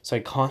sounds, so I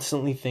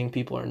constantly think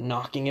people are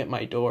knocking at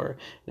my door,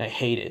 and I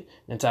hate it,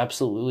 and it's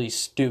absolutely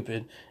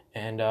stupid,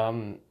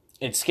 and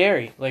it's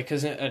scary, like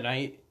because at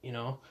night, you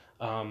know,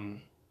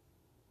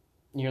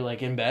 you're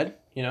like in bed,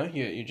 you know,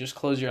 you just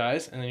close your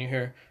eyes and then you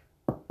hear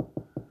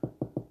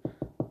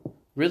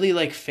really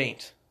like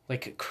faint,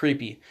 like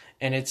creepy,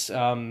 and it's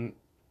the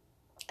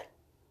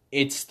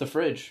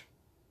fridge.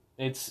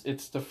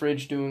 It's the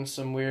fridge doing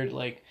some weird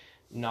like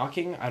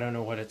knocking. I don't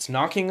know what it's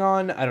knocking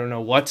on. I don't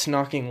know what's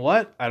knocking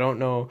what. I don't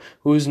know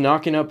who's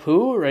knocking up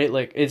who, right?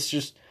 Like it's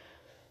just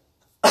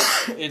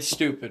it's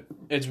stupid.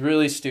 It's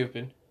really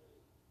stupid.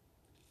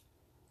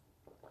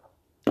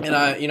 And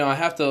I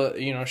have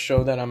to,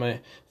 show that I'm a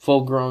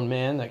full-grown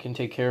man that can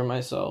take care of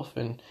myself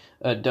and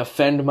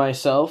defend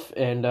myself.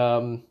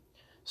 And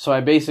so I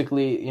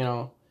basically,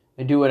 I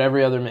do what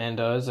every other man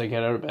does. I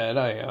get out of bed.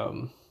 I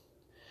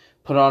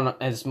put on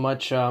as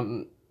much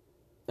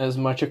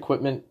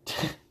equipment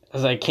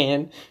as I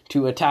can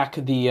to attack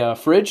the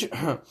fridge,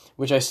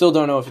 which I still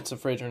don't know if it's a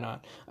fridge or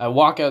not. I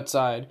walk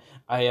outside.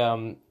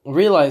 I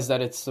realize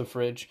that it's the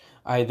fridge.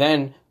 I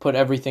then put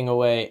everything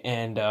away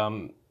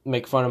and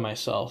make fun of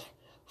myself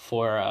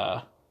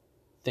for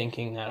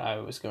thinking that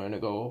I was going to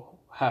go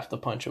have to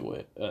punch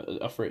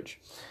a fridge.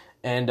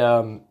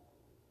 And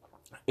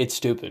it's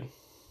stupid.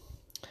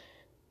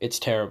 It's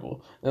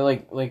terrible. They're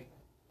like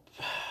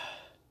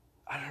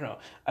I don't know.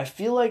 I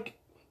feel like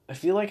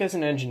as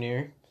an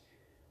engineer,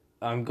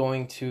 I'm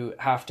going to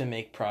have to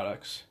make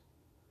products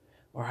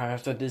or I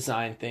have to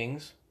design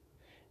things.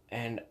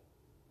 And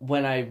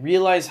when I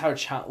realize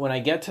when I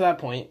get to that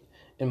point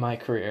in my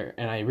career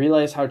and I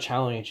realize how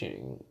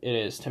challenging it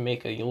is to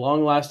make a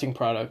long-lasting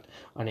product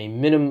on a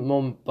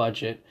minimum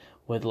budget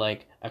with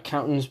like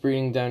accountants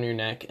breathing down your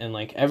neck and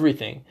like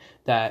everything,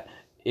 that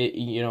it,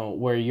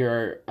 where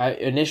your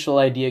initial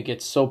idea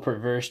gets so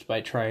perverse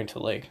by trying to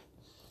like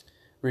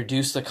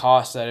reduce the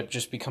cost that it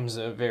just becomes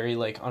a very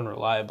like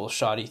unreliable,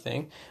 shoddy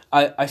thing.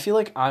 I feel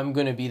like I'm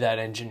gonna be that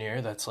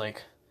engineer that's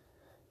like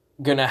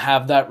gonna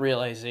have that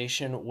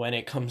realization when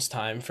it comes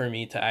time for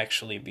me to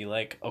actually be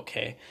like,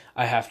 okay,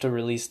 I have to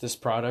release this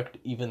product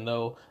even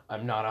though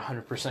I'm not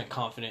 100%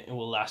 confident it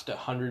will last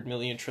 100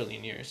 million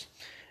trillion years.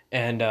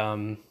 And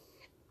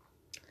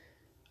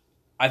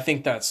I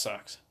think that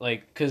sucks.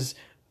 Like, because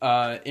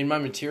in my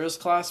materials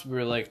class, we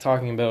were like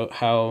talking about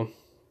how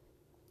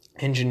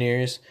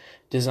engineers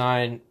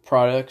design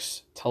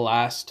products to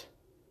last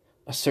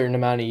a certain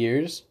amount of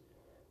years,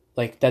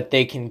 like that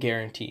they can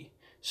guarantee.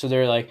 So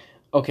they're like,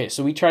 okay,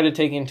 so we try to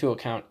take into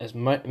account as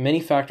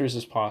many factors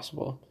as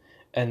possible,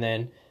 and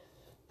then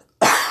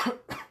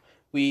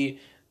we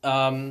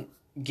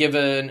give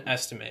an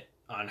estimate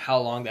on how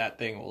long that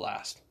thing will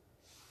last,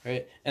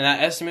 right? And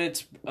that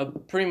estimate's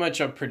pretty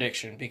much a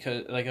prediction,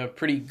 because like a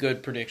pretty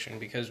good prediction,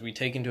 because we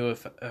take into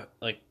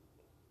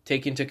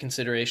take into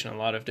consideration a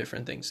lot of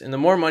different things. And the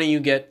more money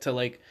you get to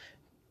like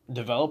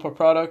develop a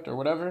product or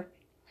whatever,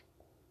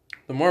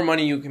 the more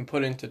money you can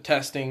put into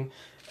testing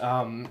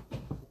what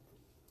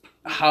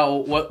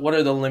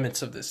are the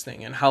limits of this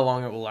thing and how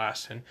long it will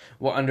last and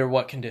under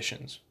what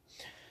conditions.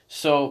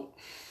 So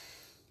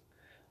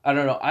I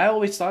don't know. I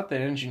always thought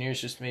that engineers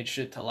just made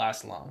shit to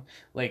last long.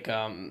 Like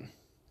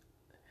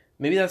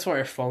maybe that's why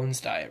our phones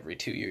die every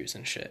 2 years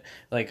and shit.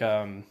 Like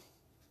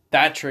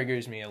that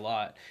triggers me a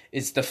lot.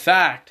 It's the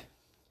fact.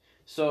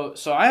 So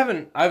I have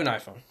an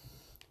iPhone,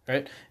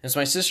 right? It's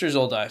my sister's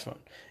old iPhone,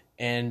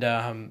 and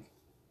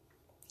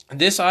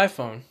this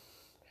iPhone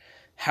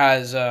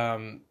has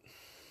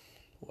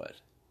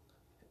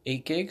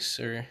 8 gigs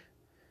or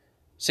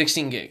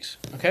 16 gigs,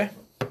 okay?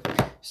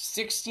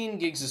 16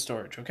 gigs of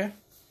storage, okay?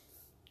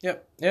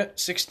 Yep,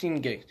 16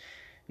 gigs.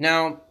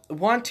 Now,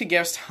 want to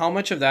guess how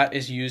much of that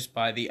is used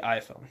by the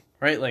iPhone,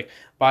 right? Like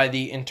by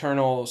the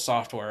internal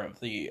software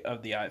of the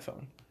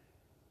iPhone.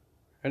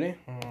 Ready?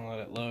 I'll let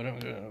it load. I'm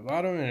going to the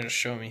bottom and it'll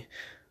show me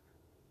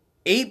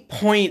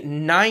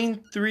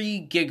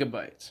 8.93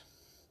 gigabytes.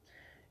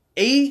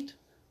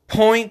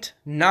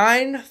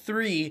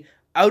 8.93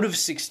 out of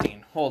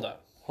 16. Hold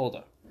up.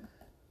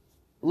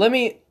 Let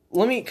me,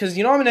 because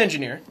you know I'm an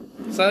engineer,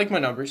 so I like my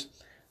numbers.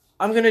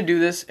 I'm going to do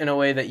this in a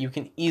way that you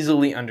can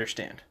easily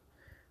understand.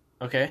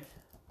 Okay?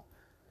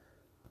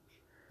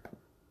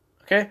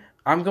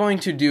 I'm going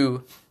to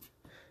do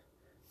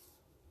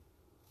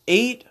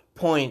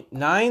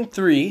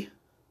 8.93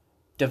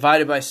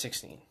 divided by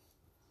 16.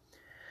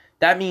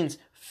 That means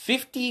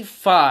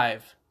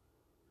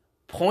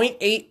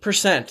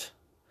 55.8%,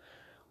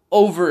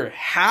 over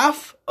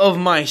half of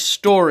my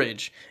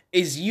storage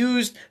is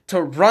used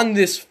to run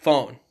this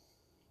phone,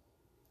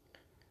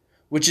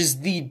 which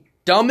is the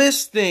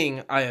dumbest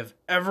thing I have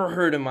ever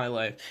heard in my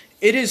life.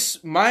 It is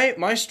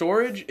my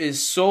storage is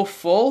so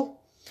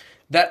full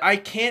that I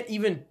can't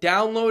even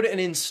download and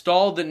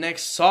install the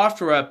next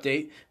software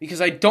update because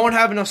I don't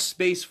have enough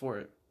space for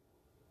it.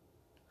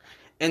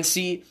 And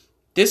see,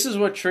 this is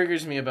what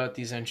triggers me about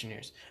these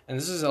engineers. And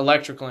this is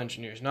electrical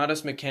engineers, not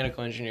us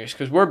mechanical engineers,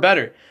 because we're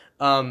better.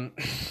 And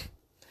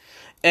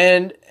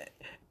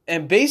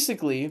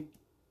basically,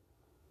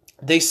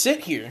 they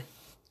sit here,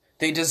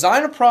 they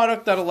design a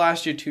product that'll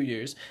last you 2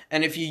 years,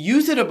 and if you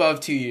use it above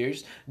 2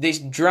 years, they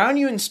drown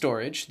you in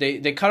storage, they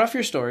cut off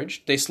your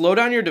storage, they slow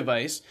down your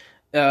device,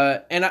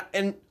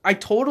 and I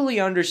totally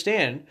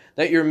understand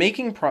that you're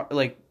making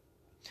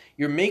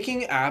you're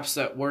making apps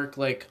that work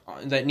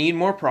that need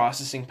more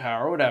processing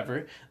power or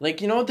whatever.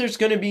 Like, you know, there's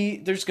gonna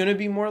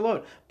be more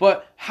load.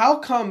 But how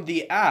come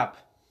the app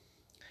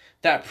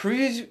that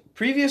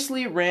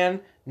previously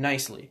ran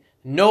nicely,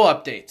 no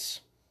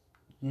updates,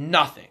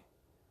 nothing,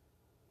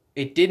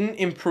 it didn't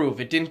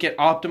improve, it didn't get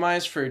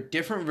optimized for a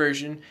different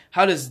version,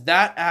 how does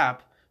that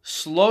app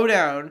slow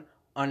down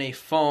on a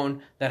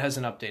phone that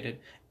hasn't updated?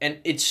 And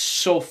it's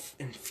so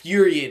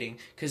infuriating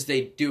because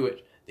they do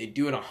it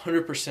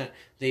 100%.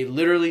 They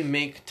literally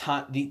make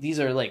time. These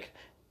are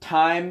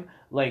time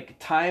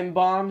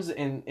bombs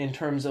in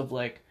terms of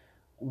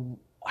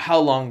how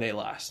long they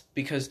last,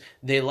 because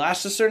they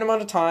last a certain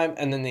amount of time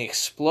and then they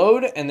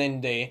explode and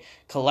then they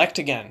collect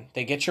again.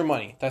 They get your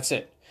money. That's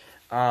it.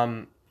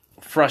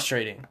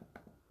 Frustrating.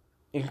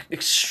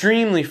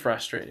 Extremely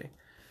frustrating.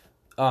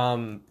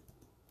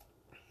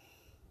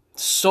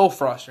 So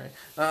frustrating.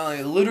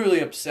 Literally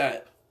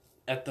upset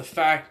at the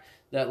fact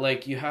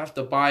that you have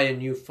to buy a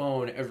new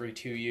phone every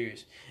 2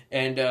 years.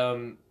 And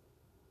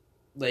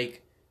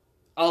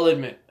I'll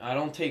admit, I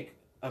don't take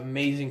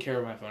amazing care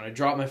of my phone. I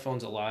drop my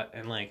phones a lot,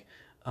 and I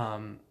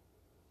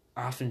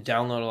often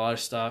download a lot of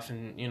stuff,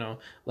 and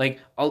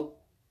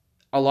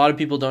a lot of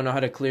people don't know how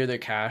to clear their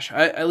cache.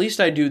 At least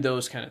I do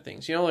those kind of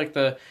things. You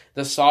know,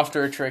 the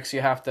software tricks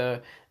you have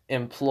to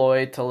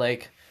employ to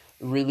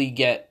really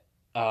get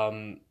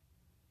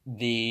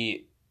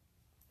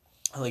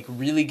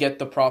really get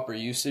the proper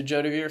usage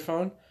out of your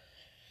phone.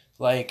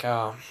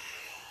 For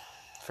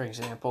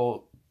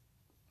example,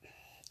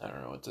 I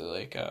don't know what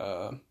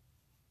to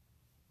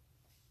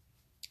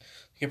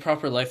get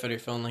proper life out of your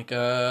phone,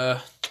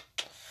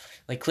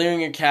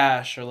 clearing your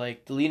cache, or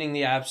deleting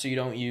the apps so you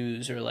don't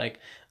use, or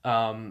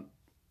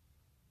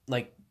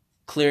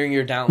clearing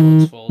your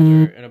downloads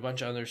folder and a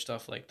bunch of other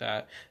stuff like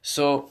that.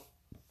 So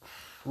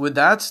with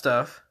that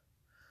stuff,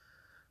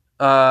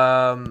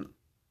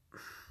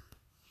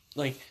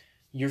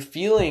 you're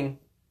feeling,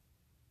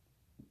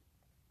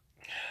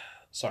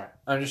 sorry,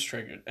 I'm just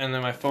triggered. And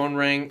then my phone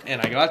rang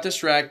and I got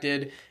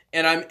distracted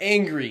and I'm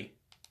angry.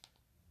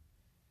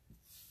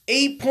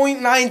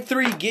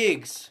 8.93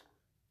 gigs.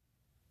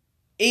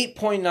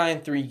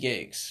 8.93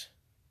 gigs.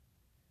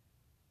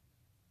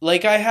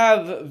 I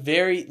have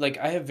very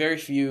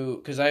few,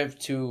 because I have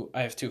two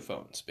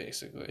phones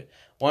basically.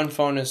 One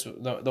phone is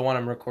the one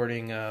I'm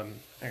recording, I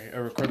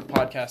record the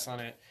podcast on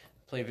it,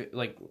 play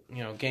like,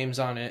 you know, games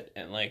on it,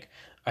 and like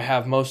I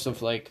have most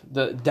of like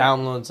the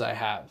downloads I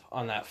have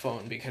on that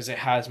phone because it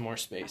has more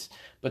space.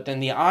 But then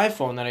the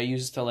iPhone that I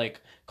use to like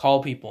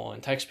call people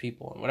and text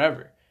people and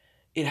whatever,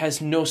 it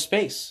has no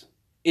space.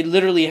 It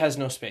literally has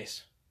no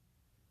space.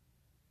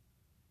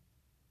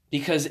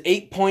 Because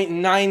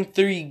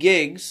 8.93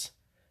 gigs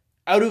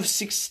out of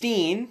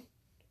 16,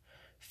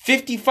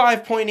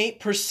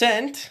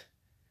 55.8%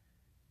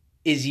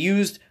 is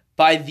used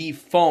by the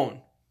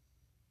phone.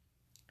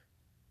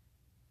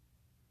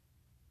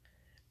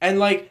 And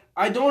like,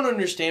 I don't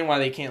understand why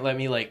they can't let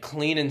me like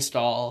clean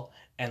install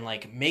and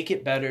like make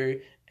it better.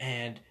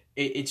 And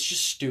it's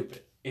just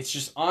stupid. It's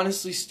just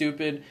honestly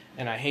stupid,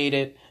 and I hate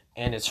it,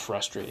 and it's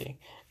frustrating.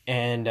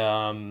 And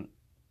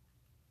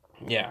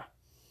yeah.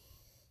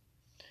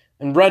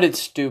 And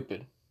Reddit's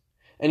stupid.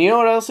 And you know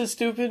what else is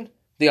stupid?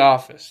 The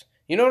Office.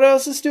 You know what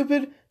else is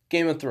stupid?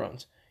 Game of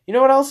Thrones. You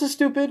know what else is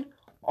stupid?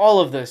 All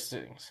of those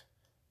things.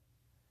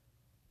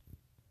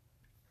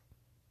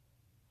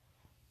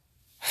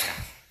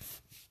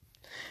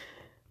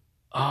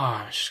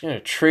 I'm just going to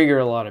trigger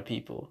a lot of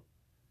people.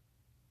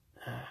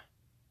 I'm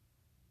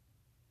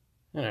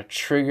going to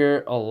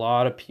trigger a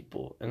lot of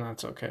people, and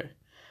that's okay.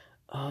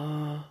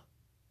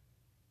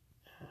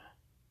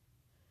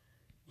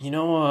 You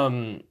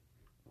know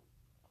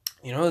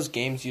those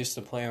games you used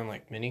to play on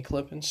like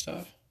Miniclip and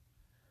stuff?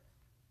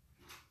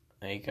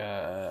 Like,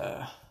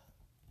 I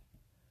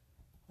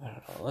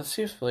don't know. Let's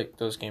see if like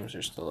those games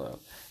are still out.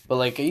 But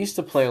like, I used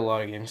to play a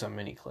lot of games on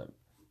Miniclip.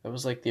 That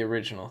was like the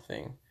original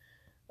thing.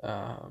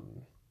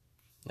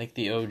 Like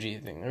the OG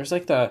thing. There's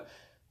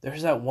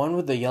that one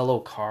with the yellow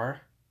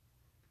car.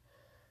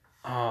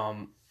 It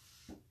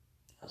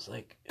was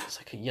like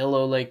a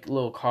yellow like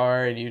little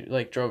car, and you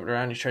like drove it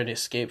around. You tried to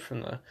escape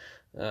from the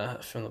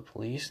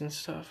police and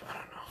stuff. I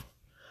don't know.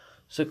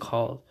 What's it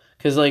called?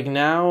 Because like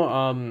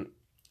now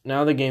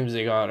the games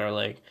they got are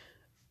like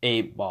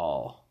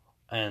 8-Ball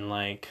and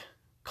like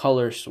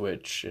Color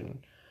Switch and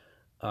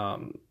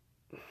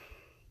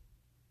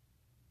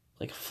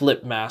like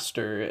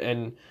Flipmaster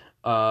and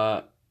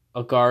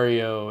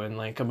Agario and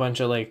like a bunch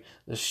of like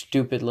the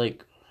stupid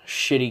like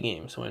shitty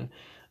games. When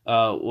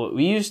what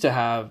we used to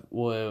have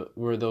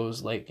were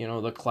those like, you know,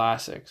 the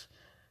classics.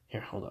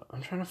 Here, hold up,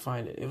 I'm trying to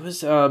find it. It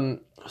was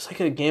like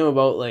a game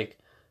about like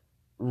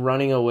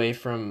running away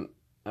from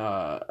it's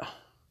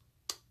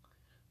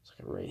like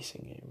a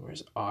racing game.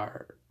 Where's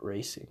R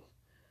racing?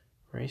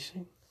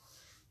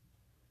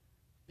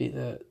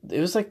 It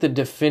was like the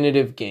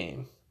definitive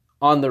game.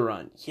 On the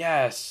Run.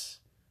 Yes.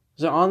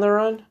 Is it On the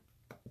Run?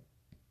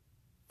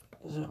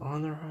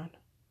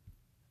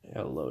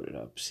 Yeah, load it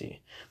up,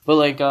 see. But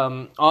like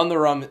On the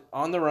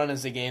Run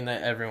is a game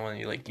that everyone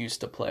like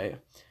used to play.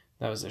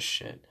 That was a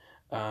shit.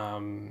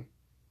 Yeah.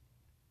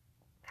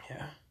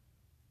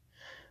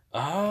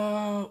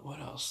 What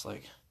else?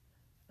 Like,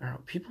 I don't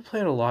know. People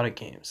played a lot of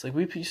games. Like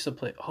we used to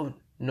play. Oh,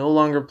 No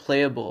Longer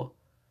Playable.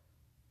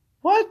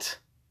 What?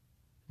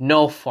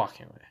 No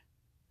fucking way.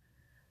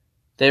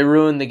 They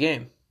ruined the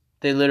game.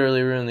 They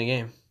literally ruined the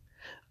game.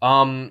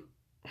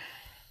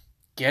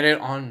 Get it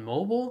on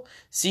mobile?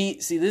 See,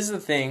 this is the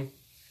thing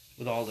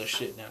with all this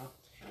shit now.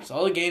 So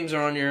all the games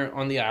are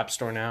on the App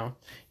Store now.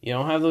 You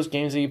don't have those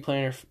games that you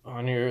play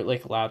on your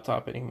like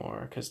laptop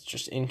anymore because it's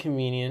just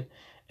inconvenient.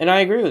 And I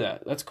agree with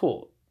that. That's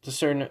cool.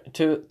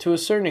 To a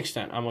certain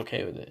extent, I'm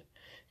okay with it.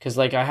 Cause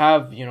like I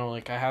have the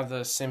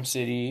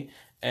SimCity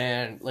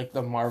and like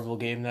the Marvel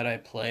game that I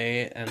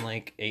play and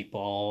like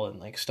 8-Ball and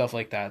like stuff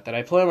like that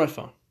I play on my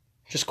phone.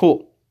 Just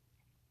cool.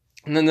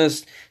 And then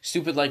there's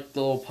stupid like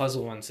the little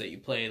puzzle ones that you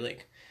play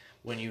like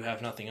when you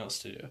have nothing else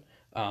to do.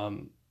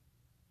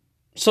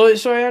 So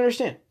I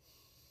understand.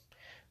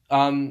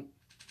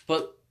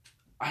 But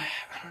I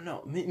don't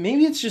know.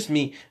 Maybe it's just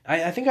me.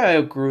 I think I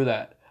outgrew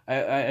that.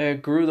 I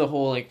outgrew the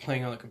whole like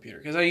playing on the computer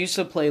because I used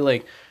to play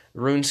like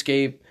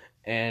RuneScape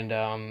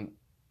and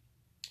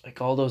like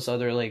all those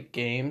other like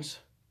games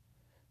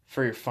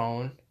for your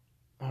phone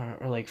or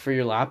like for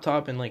your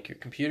laptop and like your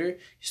computer. You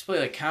used to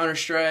play like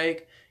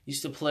Counter-Strike.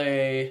 Used to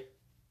play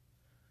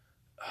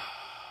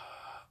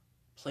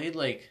played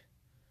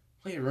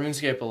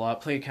RuneScape a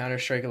lot, played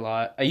Counter-Strike a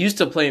lot. I used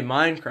to play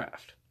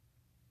Minecraft.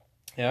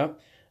 Yeah.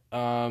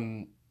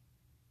 That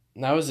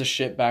was the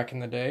shit back in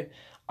the day.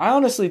 I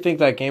honestly think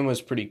that game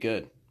was pretty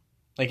good.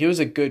 Like it was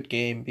a good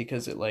game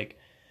because it like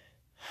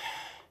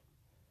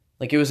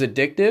it was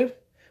addictive,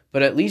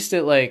 but at least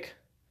it was like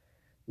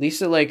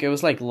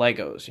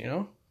Legos, you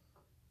know?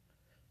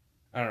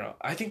 I don't know.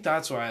 I think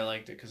that's why I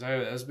liked it because I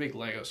was a big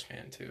Legos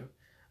fan too.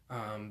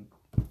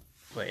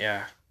 But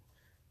yeah.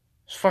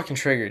 It's fucking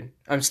triggered.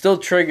 I'm still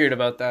triggered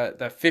about that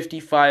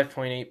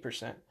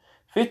 55.8%.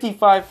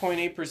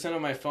 55.8%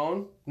 of my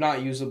phone,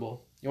 not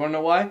usable. You want to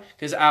know why?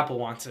 Because Apple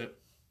wants it.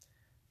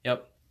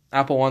 Yep.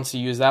 Apple wants to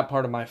use that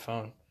part of my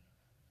phone.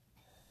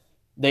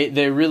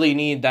 They really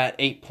need that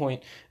 8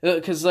 point...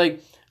 Because,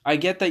 like, I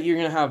get that you're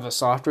going to have a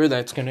software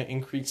that's going to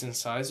increase in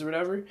size or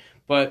whatever,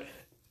 but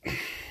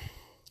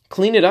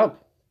clean it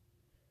up.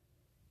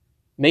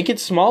 Make it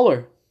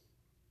smaller.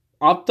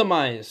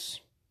 Optimize.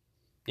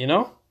 You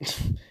know?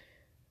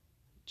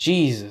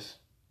 Jesus.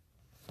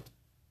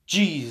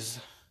 Jeez.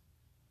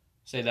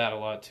 Say that a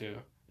lot too.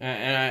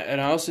 And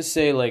I also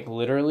say like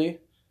literally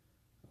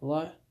a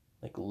lot.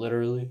 Like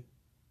literally.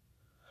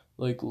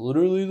 Like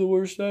literally the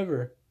worst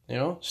ever. You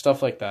know?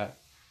 Stuff like that.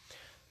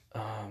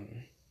 Yeah.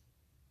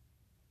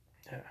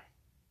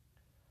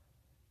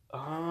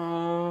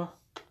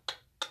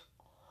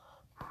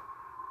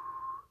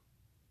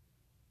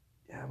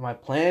 Yeah, my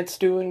plant's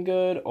doing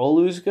good.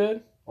 Olu's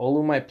good.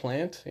 Olu, my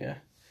plant, yeah.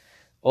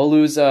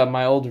 Olu's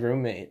my old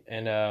roommate,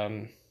 and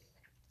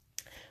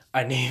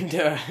I named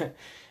when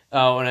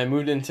I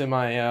moved into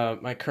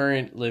my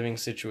current living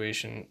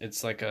situation.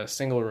 It's like a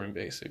single room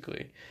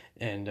basically,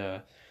 and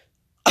oh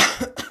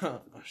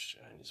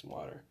shit, I need some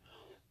water.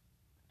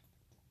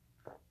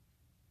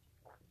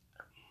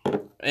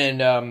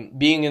 And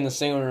being in the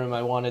single room,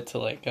 I wanted to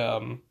like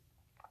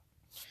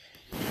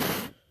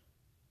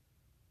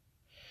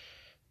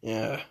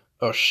yeah.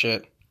 Oh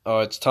shit. Oh,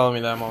 it's telling me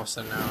that I'm almost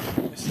done now.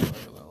 I set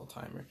like a little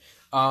timer.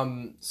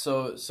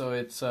 So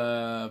it's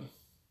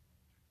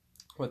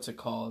what's it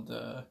called?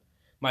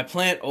 My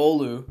plant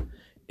Olu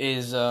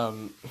is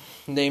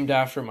named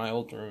after my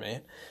old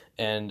roommate,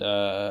 and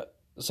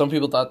some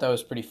people thought that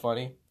was pretty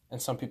funny,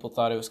 and some people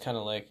thought it was kind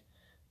of like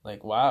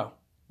wow,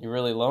 you're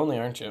really lonely,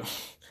 aren't you?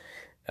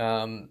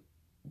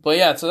 But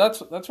yeah, so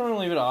that's where I'm gonna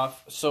leave it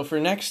off. So for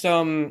next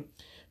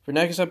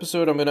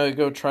episode, I'm gonna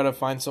go try to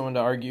find someone to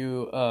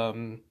argue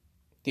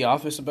The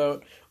Office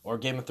about, or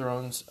Game of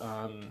Thrones.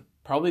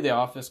 Probably The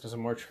Office because I'm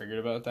more triggered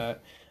about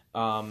that.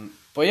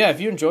 But yeah,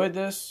 if you enjoyed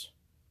this,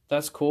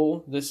 that's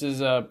cool. This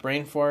is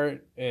Brain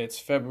Fart. It's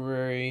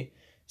February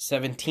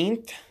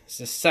 17th. It's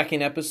the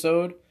second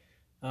episode.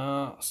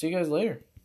 I'll see you guys later.